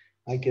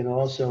I can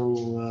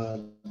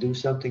also do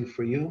something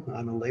for you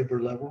on a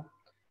labor level.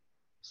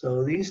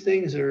 So these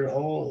things are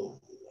all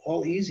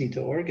easy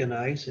to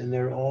organize, and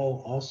they're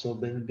all also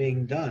been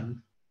being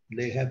done.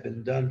 They have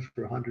been done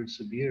for hundreds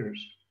of years.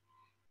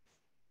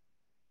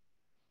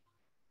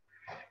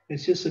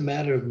 It's just a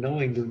matter of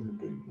knowing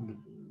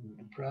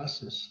the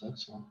process,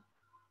 that's all.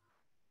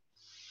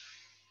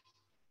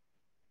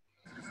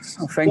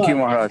 Oh, thank you,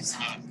 Maharaj.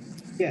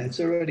 Yeah, it's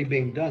already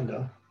being done,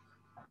 though.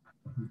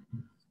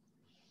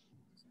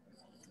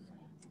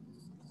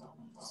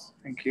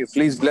 Thank you.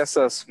 Please bless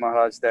us,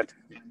 Maharaj, that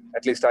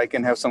at least I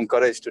can have some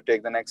courage to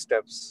take the next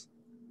steps.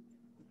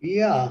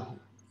 Yeah,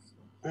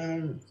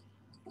 and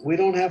we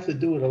don't have to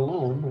do it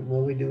alone.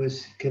 What we do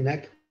is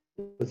connect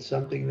with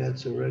something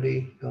that's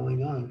already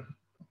going on.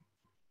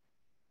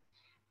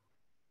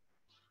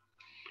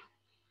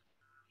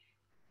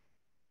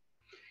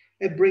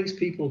 It brings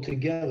people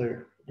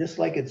together. Just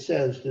like it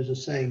says, there's a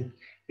saying,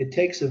 it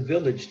takes a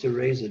village to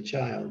raise a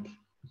child.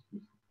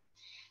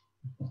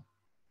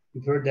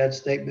 You've heard that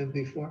statement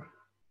before?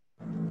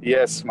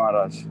 Yes,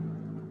 Maharaj.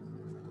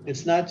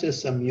 It's not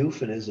just some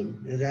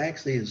euphemism. It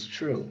actually is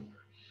true.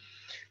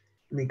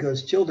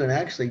 Because children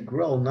actually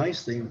grow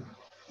nicely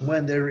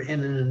when they're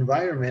in an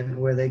environment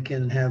where they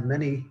can have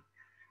many,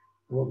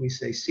 what we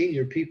say,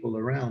 senior people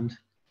around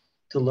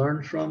to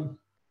learn from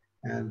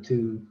and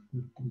to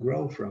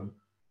grow from.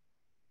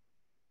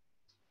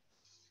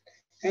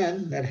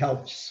 And that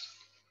helps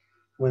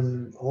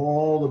when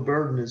all the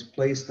burden is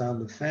placed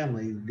on the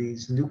family,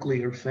 these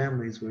nuclear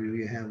families where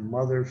you have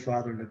mother,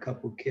 father, and a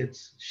couple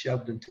kids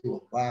shoved into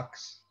a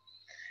box,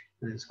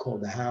 and it's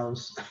called a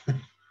house.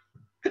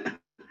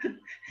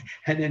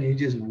 And then you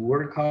just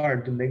work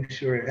hard to make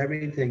sure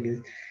everything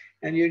is,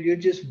 and you're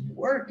just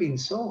working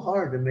so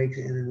hard to make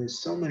it, and there's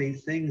so many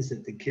things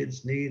that the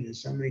kids need,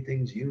 there's so many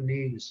things you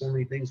need, there's so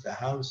many things the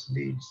house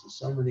needs, there's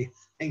so many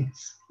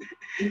things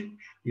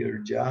your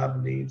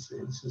job needs.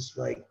 It's just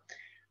like,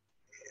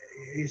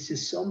 it's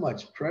just so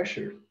much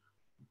pressure.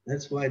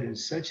 That's why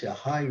there's such a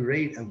high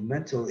rate of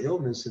mental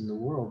illness in the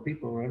world.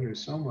 People are under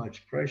so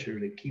much pressure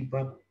to keep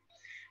up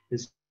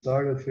this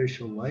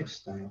artificial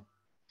lifestyle.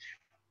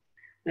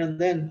 And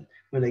then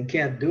when they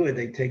can't do it,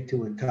 they take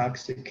to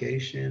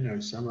intoxication or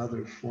some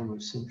other form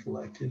of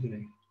sinful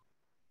activity.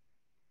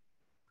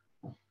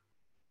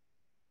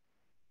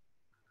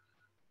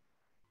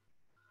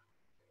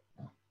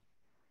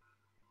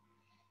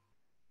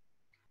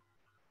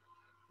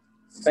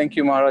 Thank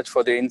you, Maharaj,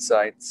 for the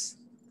insights.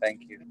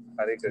 Thank you.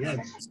 Hare Krishna.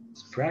 Yeah,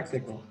 it's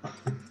practical.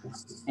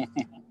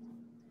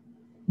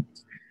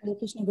 Hare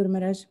Krishna, Guru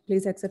Maharaj.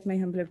 Please accept my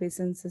humble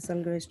obeisances.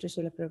 All glories to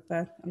Srila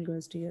Prabhupada. All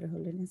glories to Your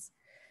Holiness.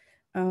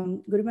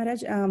 Guru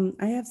Maharaj,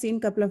 I have seen a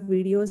couple of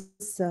videos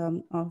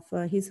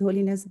of His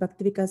Holiness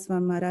Bhaktivika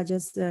Swami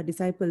Maharaja's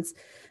disciples.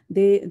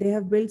 They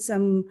have built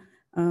some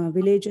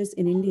villages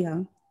in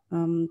India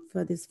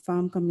for these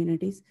farm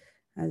communities,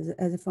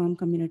 as a farm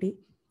community.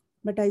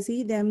 But I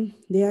see them,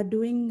 they are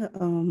doing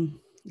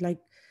like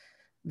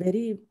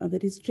very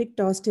strict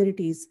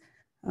austerities.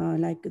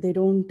 Like they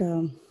don't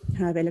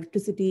have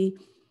electricity,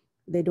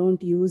 they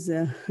don't use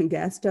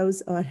gas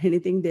stoves or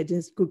anything, they're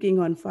just cooking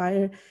on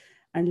fire,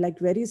 and like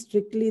very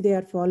strictly they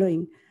are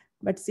following.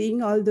 But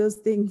seeing all those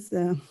things,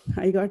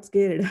 I got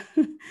scared.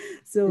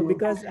 So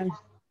because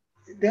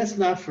that's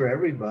not for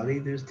everybody.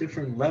 There's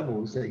different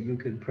levels that you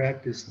can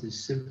practice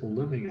this simple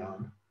living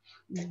on.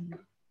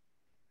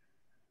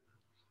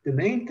 The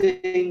main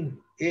thing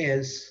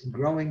is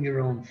growing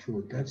your own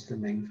food. That's the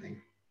main thing.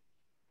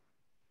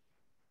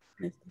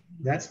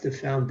 That's the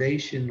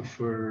foundation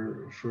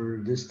for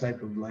this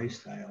type of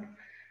lifestyle.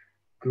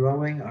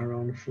 Growing our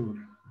own food.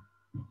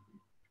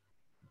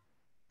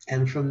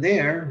 And from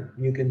there,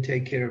 you can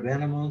take care of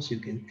animals, you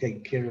can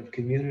take care of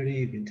community,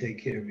 you can take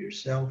care of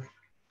yourself,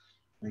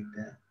 like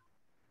that.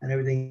 And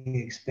everything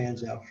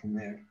expands out from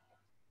there.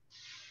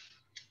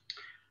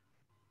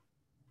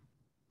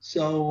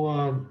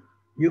 So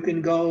you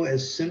can go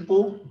as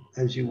simple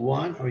as you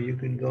want, or you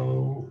can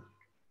go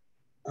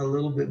a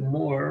little bit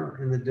more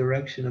in the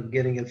direction of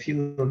getting a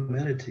few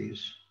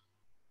amenities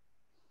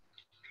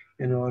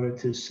in order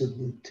to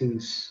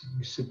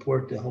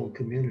support the whole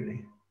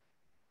community.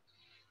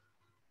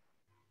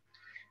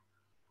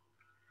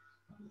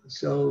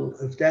 So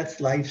if that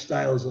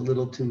lifestyle is a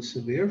little too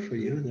severe for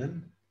you,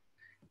 then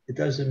it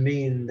doesn't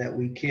mean that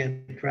we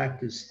can't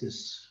practice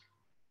this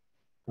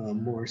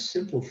more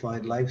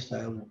simplified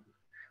lifestyle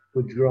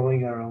with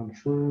growing our own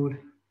food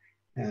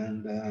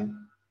and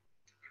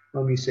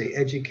when we say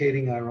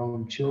educating our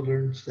own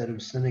children instead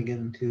of sending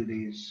into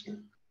these.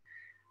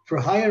 For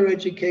higher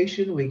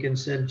education, we can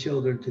send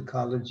children to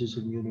colleges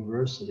and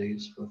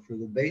universities, but for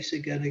the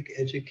basic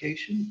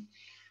education,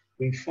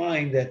 we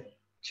find that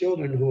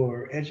children who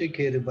are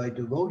educated by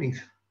devotee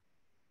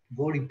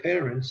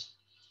parents,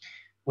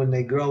 when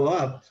they grow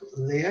up,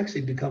 they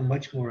actually become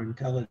much more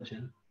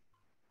intelligent,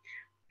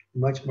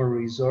 much more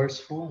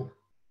resourceful,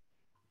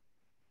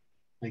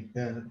 like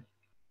that.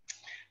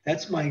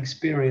 That's my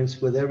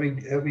experience with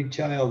every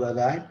child that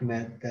I've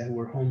met that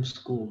were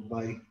homeschooled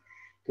by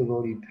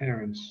devotee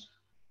parents.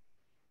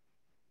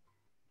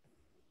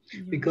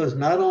 Because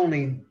not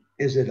only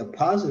is it a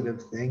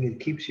positive thing, it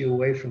keeps you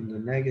away from the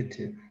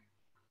negative.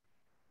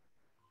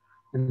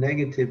 The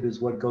negative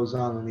is what goes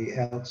on in the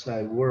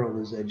outside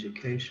world is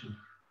education.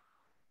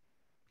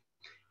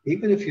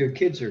 Even if your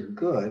kids are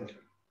good,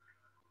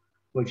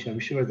 which I'm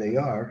sure they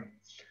are,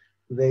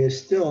 they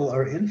still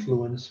are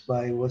influenced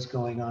by what's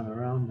going on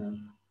around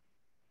them.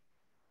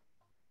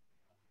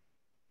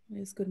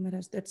 Yes, Guru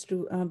Maharaj, that's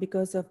true.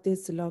 Because of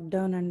this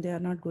lockdown and they are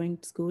not going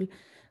to school,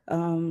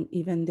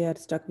 even they are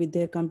stuck with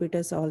their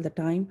computers all the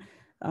time.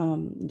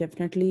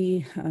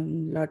 Definitely a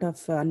lot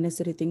of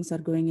unnecessary things are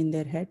going in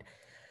their head.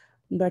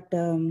 But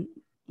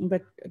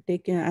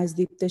taking, as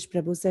Deeptesh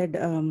Prabhu said,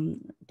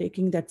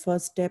 taking that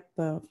first step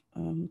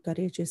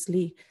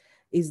courageously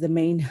is the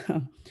main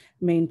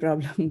main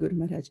problem, Guru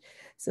Maharaj.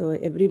 So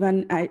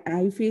everyone,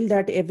 I feel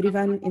that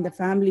everyone in the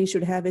family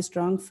should have a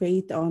strong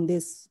faith on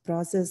this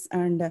process,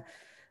 and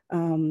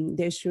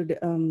they should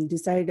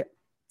decide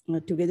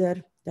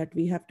together that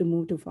we have to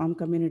move to farm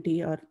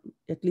community, or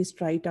at least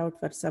try it out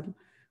for some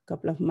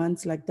couple of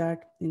months like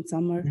that in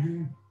summer.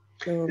 Mm-hmm.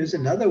 So there's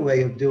another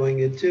way of doing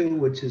it too,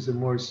 which is a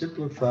more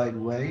simplified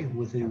way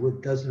with it,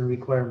 what doesn't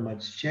require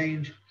much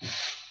change,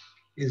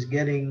 is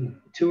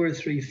getting 2 or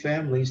 3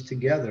 families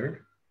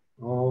together,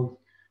 all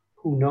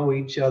who know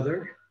each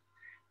other,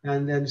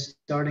 and then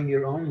starting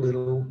your own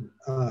little,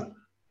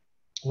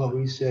 what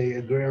we say,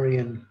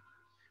 agrarian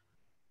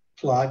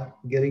plot,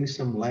 getting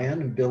some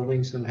land and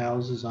building some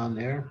houses on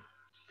there,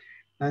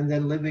 and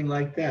then living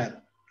like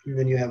that. And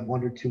then you have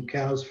 1 or 2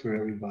 cows for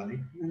everybody.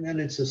 And then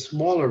it's a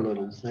smaller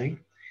little thing.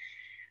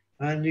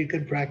 And you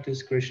can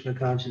practice Krishna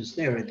consciousness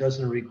there. It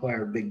doesn't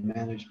require big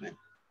management.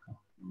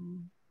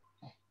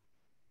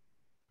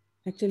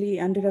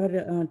 Actually, under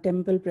our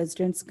temple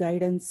president's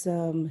guidance,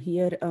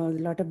 here a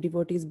lot of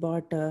devotees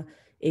bought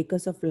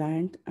acres of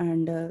land,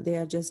 and they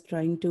are just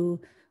trying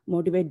to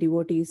motivate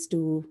devotees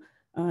to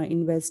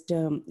invest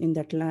in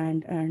that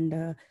land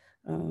and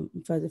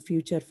for the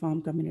future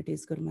farm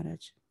communities, Guru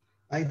Maharaj.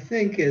 I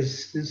think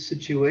as this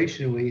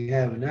situation we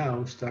have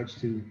now starts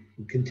to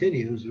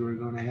continues, we're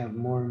going to have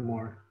more and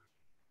more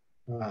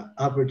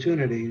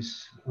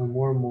opportunities,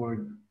 more and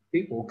more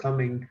people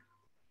coming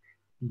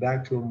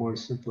back to a more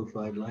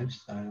simplified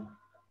lifestyle.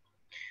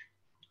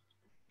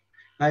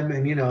 I'm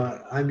in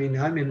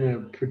a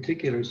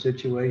particular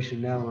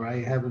situation now where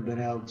I haven't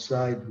been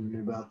outside in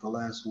about the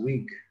last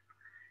week.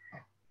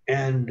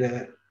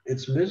 And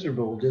it's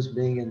miserable just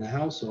being in the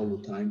house all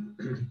the time.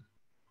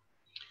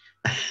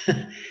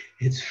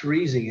 It's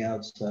freezing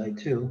outside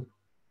too.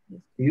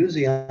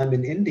 Usually I'm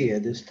in India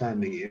this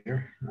time of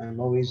year. I'm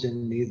always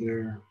in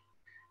either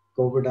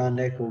Govardhan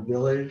Echo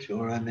Village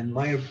or I'm in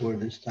Mayapur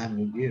this time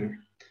of year.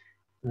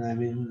 And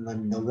I'm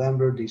in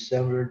November,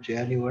 December,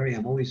 January.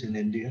 I'm always in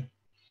India.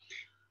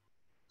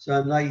 So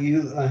I'm like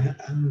you,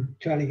 I'm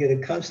trying to get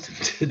accustomed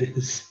to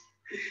this,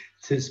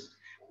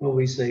 what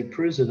we say,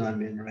 prison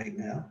I'm in right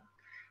now.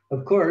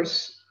 Of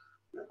course,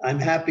 I'm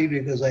happy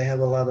because I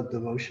have a lot of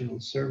devotional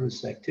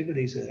service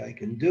activities that I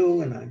can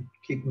do, and I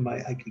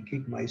can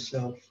keep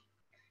myself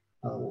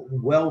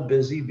well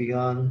busy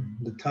beyond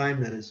the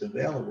time that is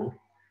available.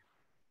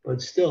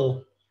 But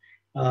still,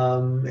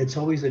 it's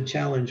always a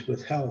challenge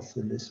with health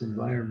in this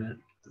environment,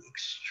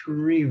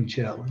 extreme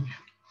challenge.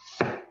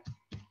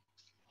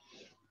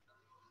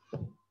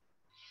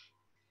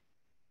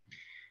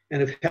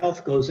 And if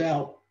health goes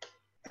out,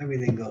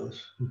 everything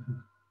goes,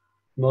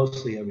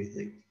 mostly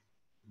everything.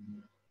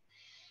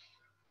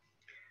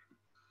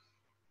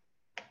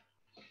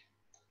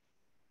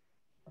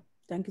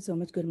 Thank you so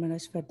much, Guru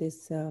Maharaj, for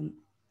this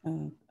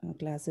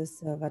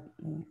classes,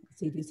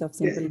 series of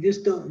simple.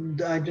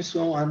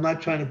 Yeah, I'm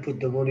not trying to put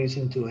devotees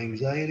into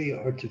anxiety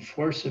or to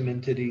force them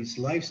into these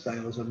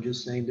lifestyles. I'm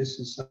just saying this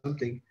is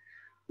something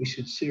we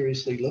should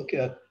seriously look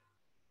at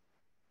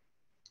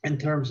in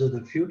terms of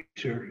the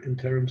future, in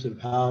terms of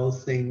how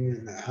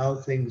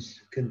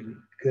things can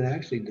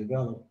actually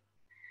develop.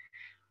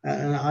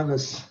 And on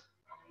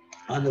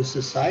the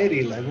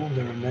society level,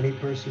 there are many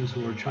persons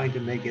who are trying to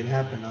make it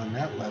happen on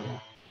that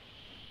level.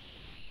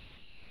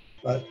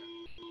 But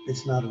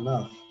it's not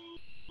enough.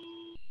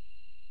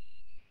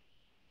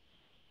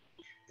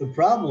 The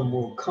problem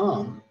will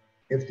come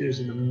if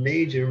there's a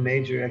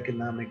major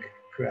economic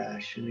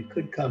crash, and it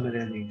could come at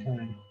any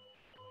time,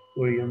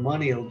 where your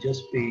money will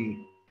just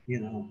be,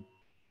 and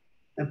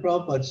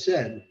Prabhupada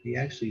said, he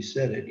actually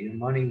said it, your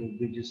money will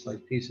be just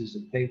like pieces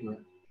of paper.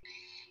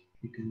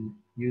 You can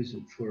use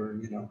it for,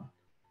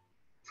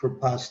 for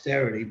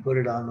posterity, put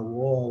it on the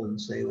wall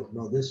and say, well,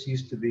 no, this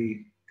used to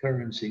be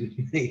currency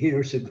many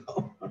years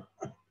ago.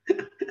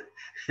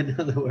 In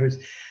other words,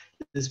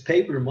 this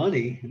paper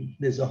money,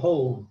 there's a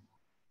whole,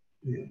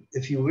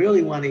 if you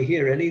really want to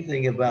hear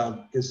anything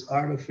about this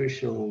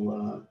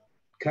artificial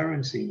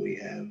currency we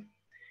have,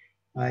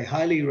 I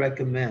highly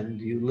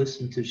recommend you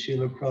listen to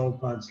Srila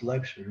Prabhupada's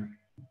lecture.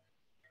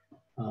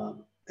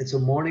 It's a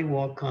morning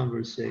walk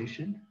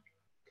conversation.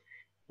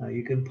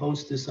 You can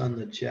post this on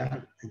the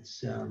chat.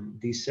 It's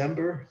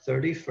December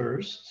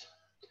 31st,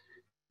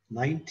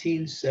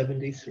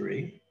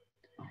 1973.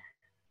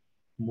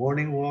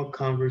 Morning walk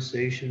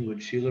conversation with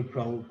Srila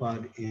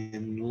Prabhupada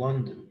in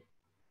London.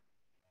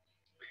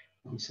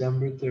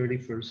 December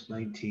 31st,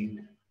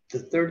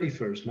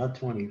 31st, not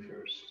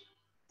 21st,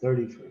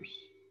 31st.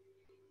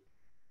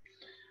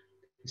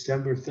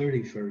 December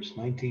 31st,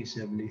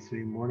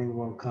 1973, morning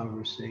walk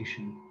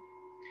conversation.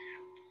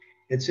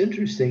 It's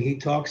interesting, he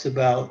talks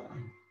about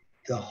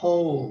the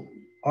whole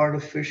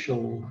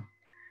artificial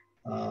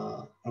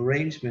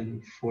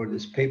arrangement for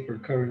this paper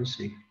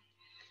currency.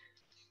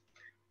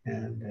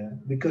 And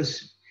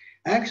because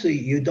actually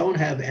you don't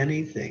have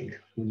anything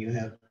when you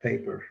have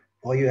paper.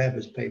 All you have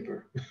is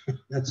paper.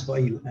 That's all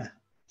you have.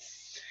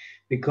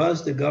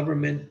 Because the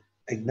government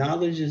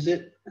acknowledges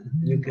it,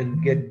 you can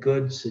get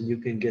goods and you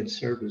can get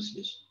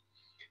services.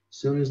 As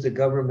soon as the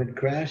government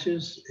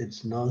crashes,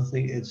 it's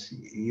nothing.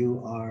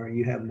 You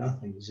have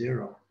nothing,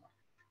 zero.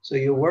 So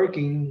you're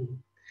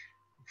working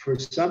for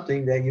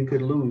something that you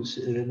could lose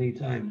at any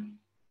time.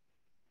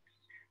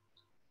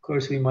 Of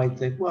course, we might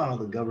think, well,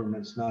 the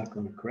government's not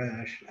going to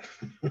crash.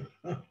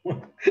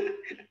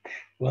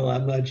 Well,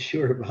 I'm not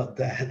sure about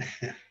that.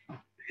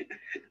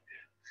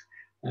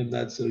 I'm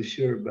not so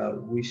sure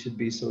about, we should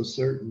be so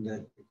certain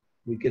that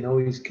we can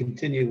always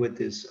continue with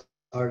this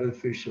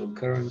artificial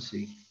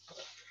currency.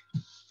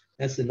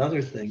 That's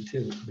another thing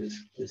too,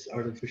 this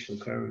artificial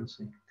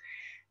currency.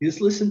 You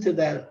just listen to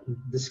that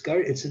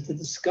discussion. It's a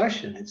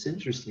discussion. It's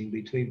interesting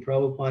between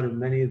Prabhupada and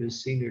many of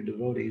his senior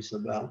devotees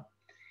about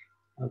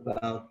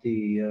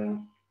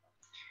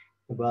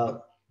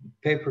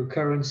paper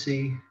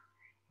currency,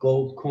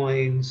 gold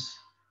coins,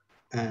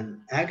 and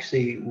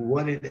actually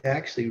what it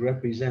actually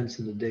represents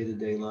in the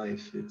day-to-day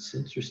life. It's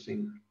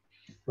interesting.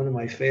 One of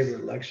my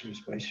favorite lectures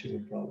by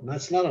Srila Prabhupada.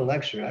 That's not a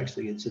lecture,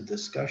 actually, it's a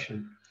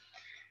discussion,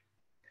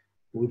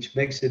 which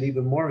makes it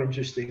even more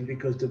interesting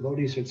because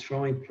devotees are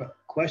throwing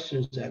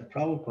questions at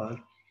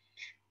Prabhupada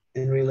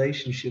in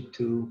relationship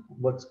to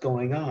what's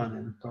going on,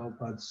 and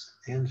Prabhupada's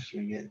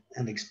answering it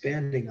and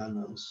expanding on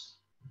those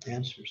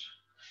answers.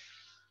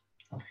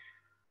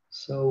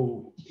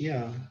 So,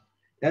 yeah,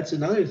 that's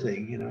another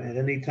thing, at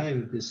any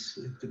time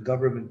if the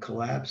government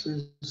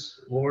collapses,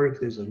 or if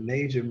there's a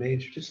major,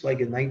 just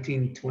like in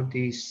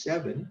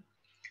 1927,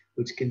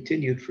 which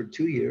continued for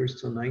 2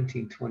 years till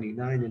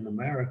 1929 in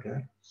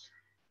America,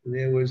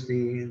 there was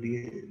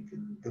the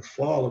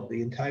fall of the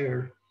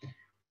entire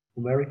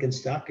American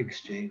stock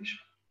exchange.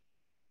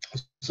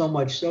 So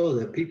much so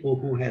that people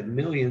who had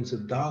millions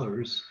of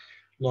dollars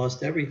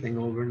lost everything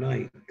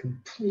overnight,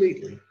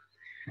 completely.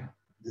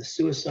 The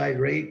suicide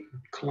rate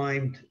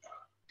climbed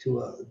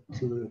to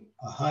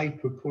a high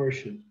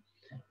proportion.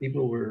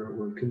 People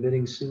were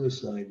committing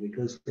suicide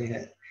because they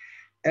had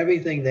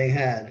everything they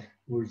had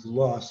was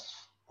lost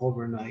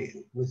overnight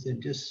within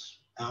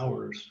just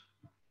hours.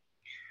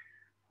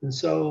 And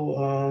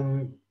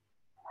so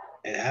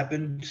it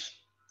happened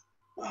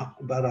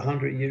about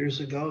 100 years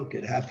ago. It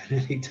could happen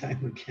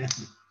anytime again.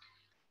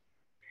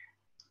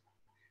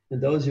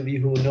 And those of you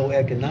who know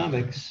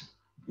economics,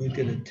 you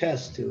can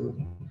attest to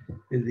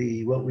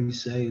the, what we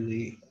say,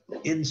 the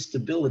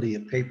instability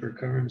of paper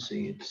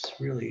currency. It's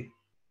really,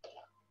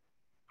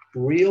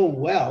 real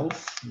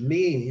wealth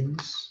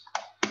means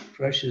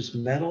precious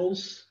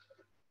metals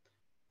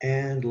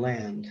and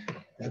land.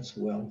 That's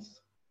wealth.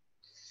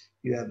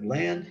 You have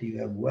land, you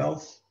have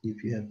wealth.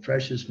 If you have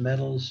precious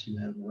metals, you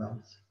have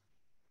wealth.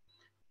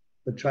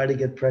 But try to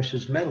get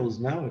precious metals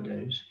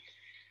nowadays,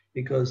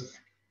 because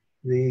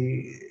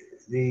the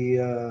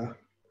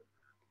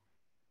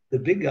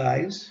big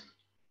guys,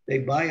 they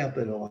buy up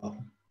it all.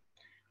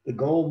 The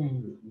gold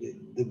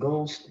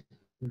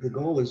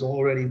is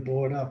already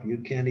bought up. You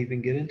can't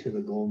even get into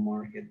the gold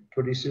market.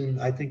 Pretty soon,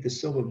 I think the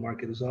silver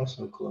market is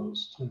also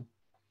closed too.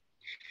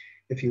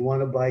 If you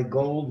want to buy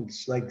gold,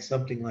 it's like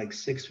something like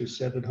 $600 or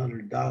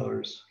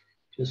 $700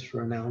 just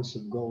for an ounce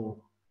of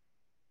gold.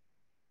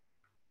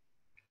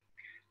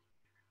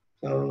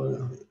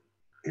 So,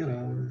 you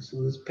know,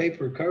 so this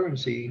paper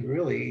currency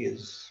really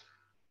is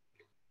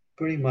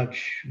pretty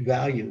much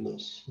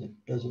valueless. It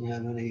doesn't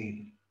have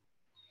any.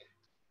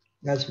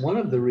 That's one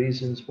of the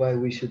reasons why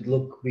we should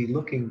be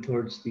looking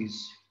towards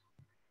these,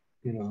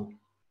 you know,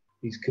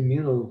 these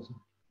communal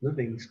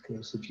livings.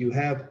 Because if you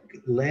have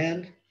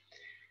land,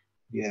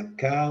 you have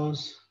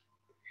cows,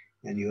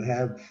 and you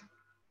have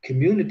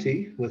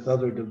community with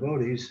other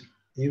devotees,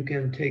 you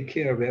can take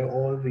care of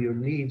all of your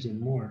needs and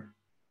more.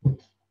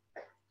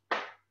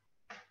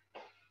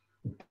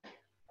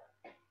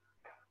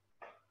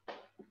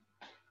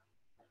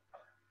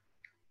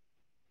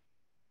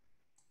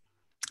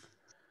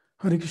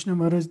 Hare Krishna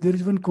Maharaj, there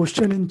is one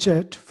question in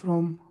chat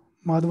from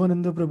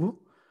Madhavananda Prabhu.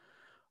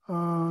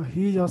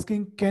 He is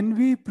asking, can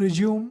we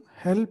presume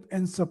help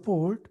and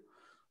support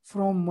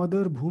from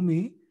Mother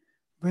Bhumi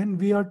when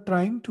we are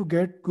trying to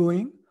get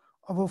going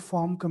our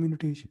farm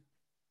communities?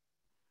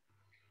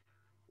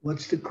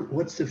 What's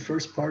the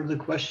first part of the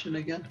question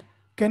again?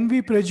 Can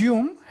we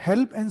presume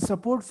help and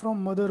support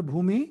from Mother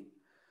Bhumi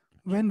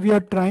when we are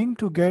trying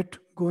to get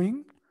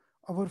going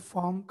our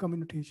farm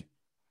communities?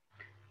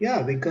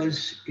 Yeah,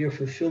 because you're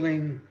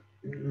fulfilling,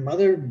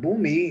 Mother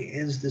Bhumi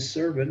is the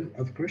servant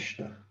of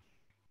Krishna.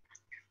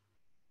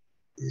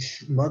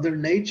 Mother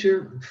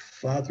Nature,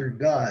 Father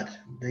God,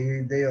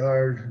 they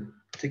are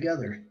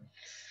together.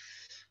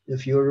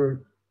 If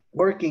you're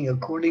working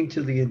according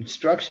to the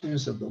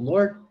instructions of the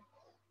Lord,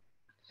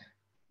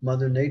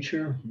 Mother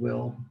Nature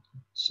will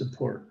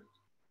support.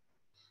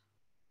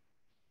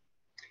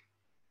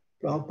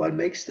 Prabhupada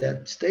makes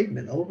that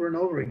statement over and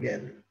over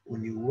again.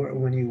 When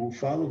you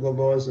follow the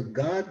laws of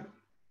God,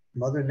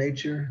 Mother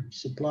Nature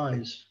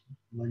supplies.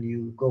 When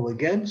you go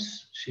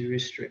against, she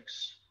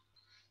restricts.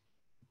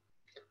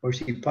 Or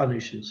she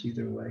punishes,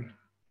 either way.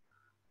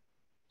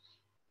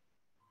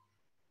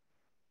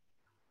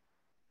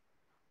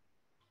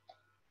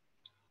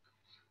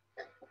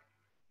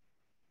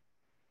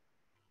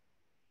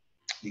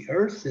 The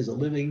earth is a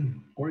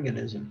living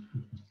organism.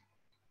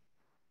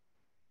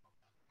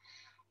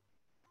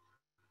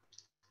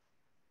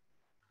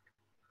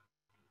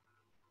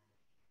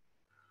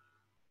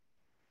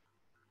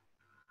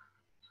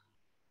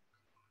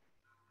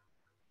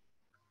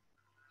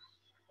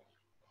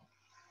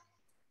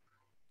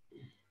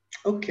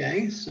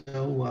 Okay,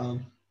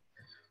 so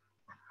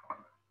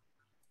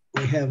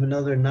we have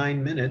another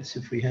 9 minutes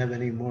if we have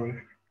any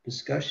more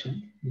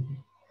discussion.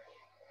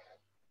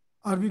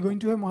 Are we going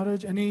to have,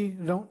 Maharaj, any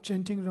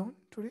chanting round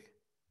today?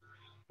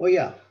 Oh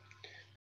yeah,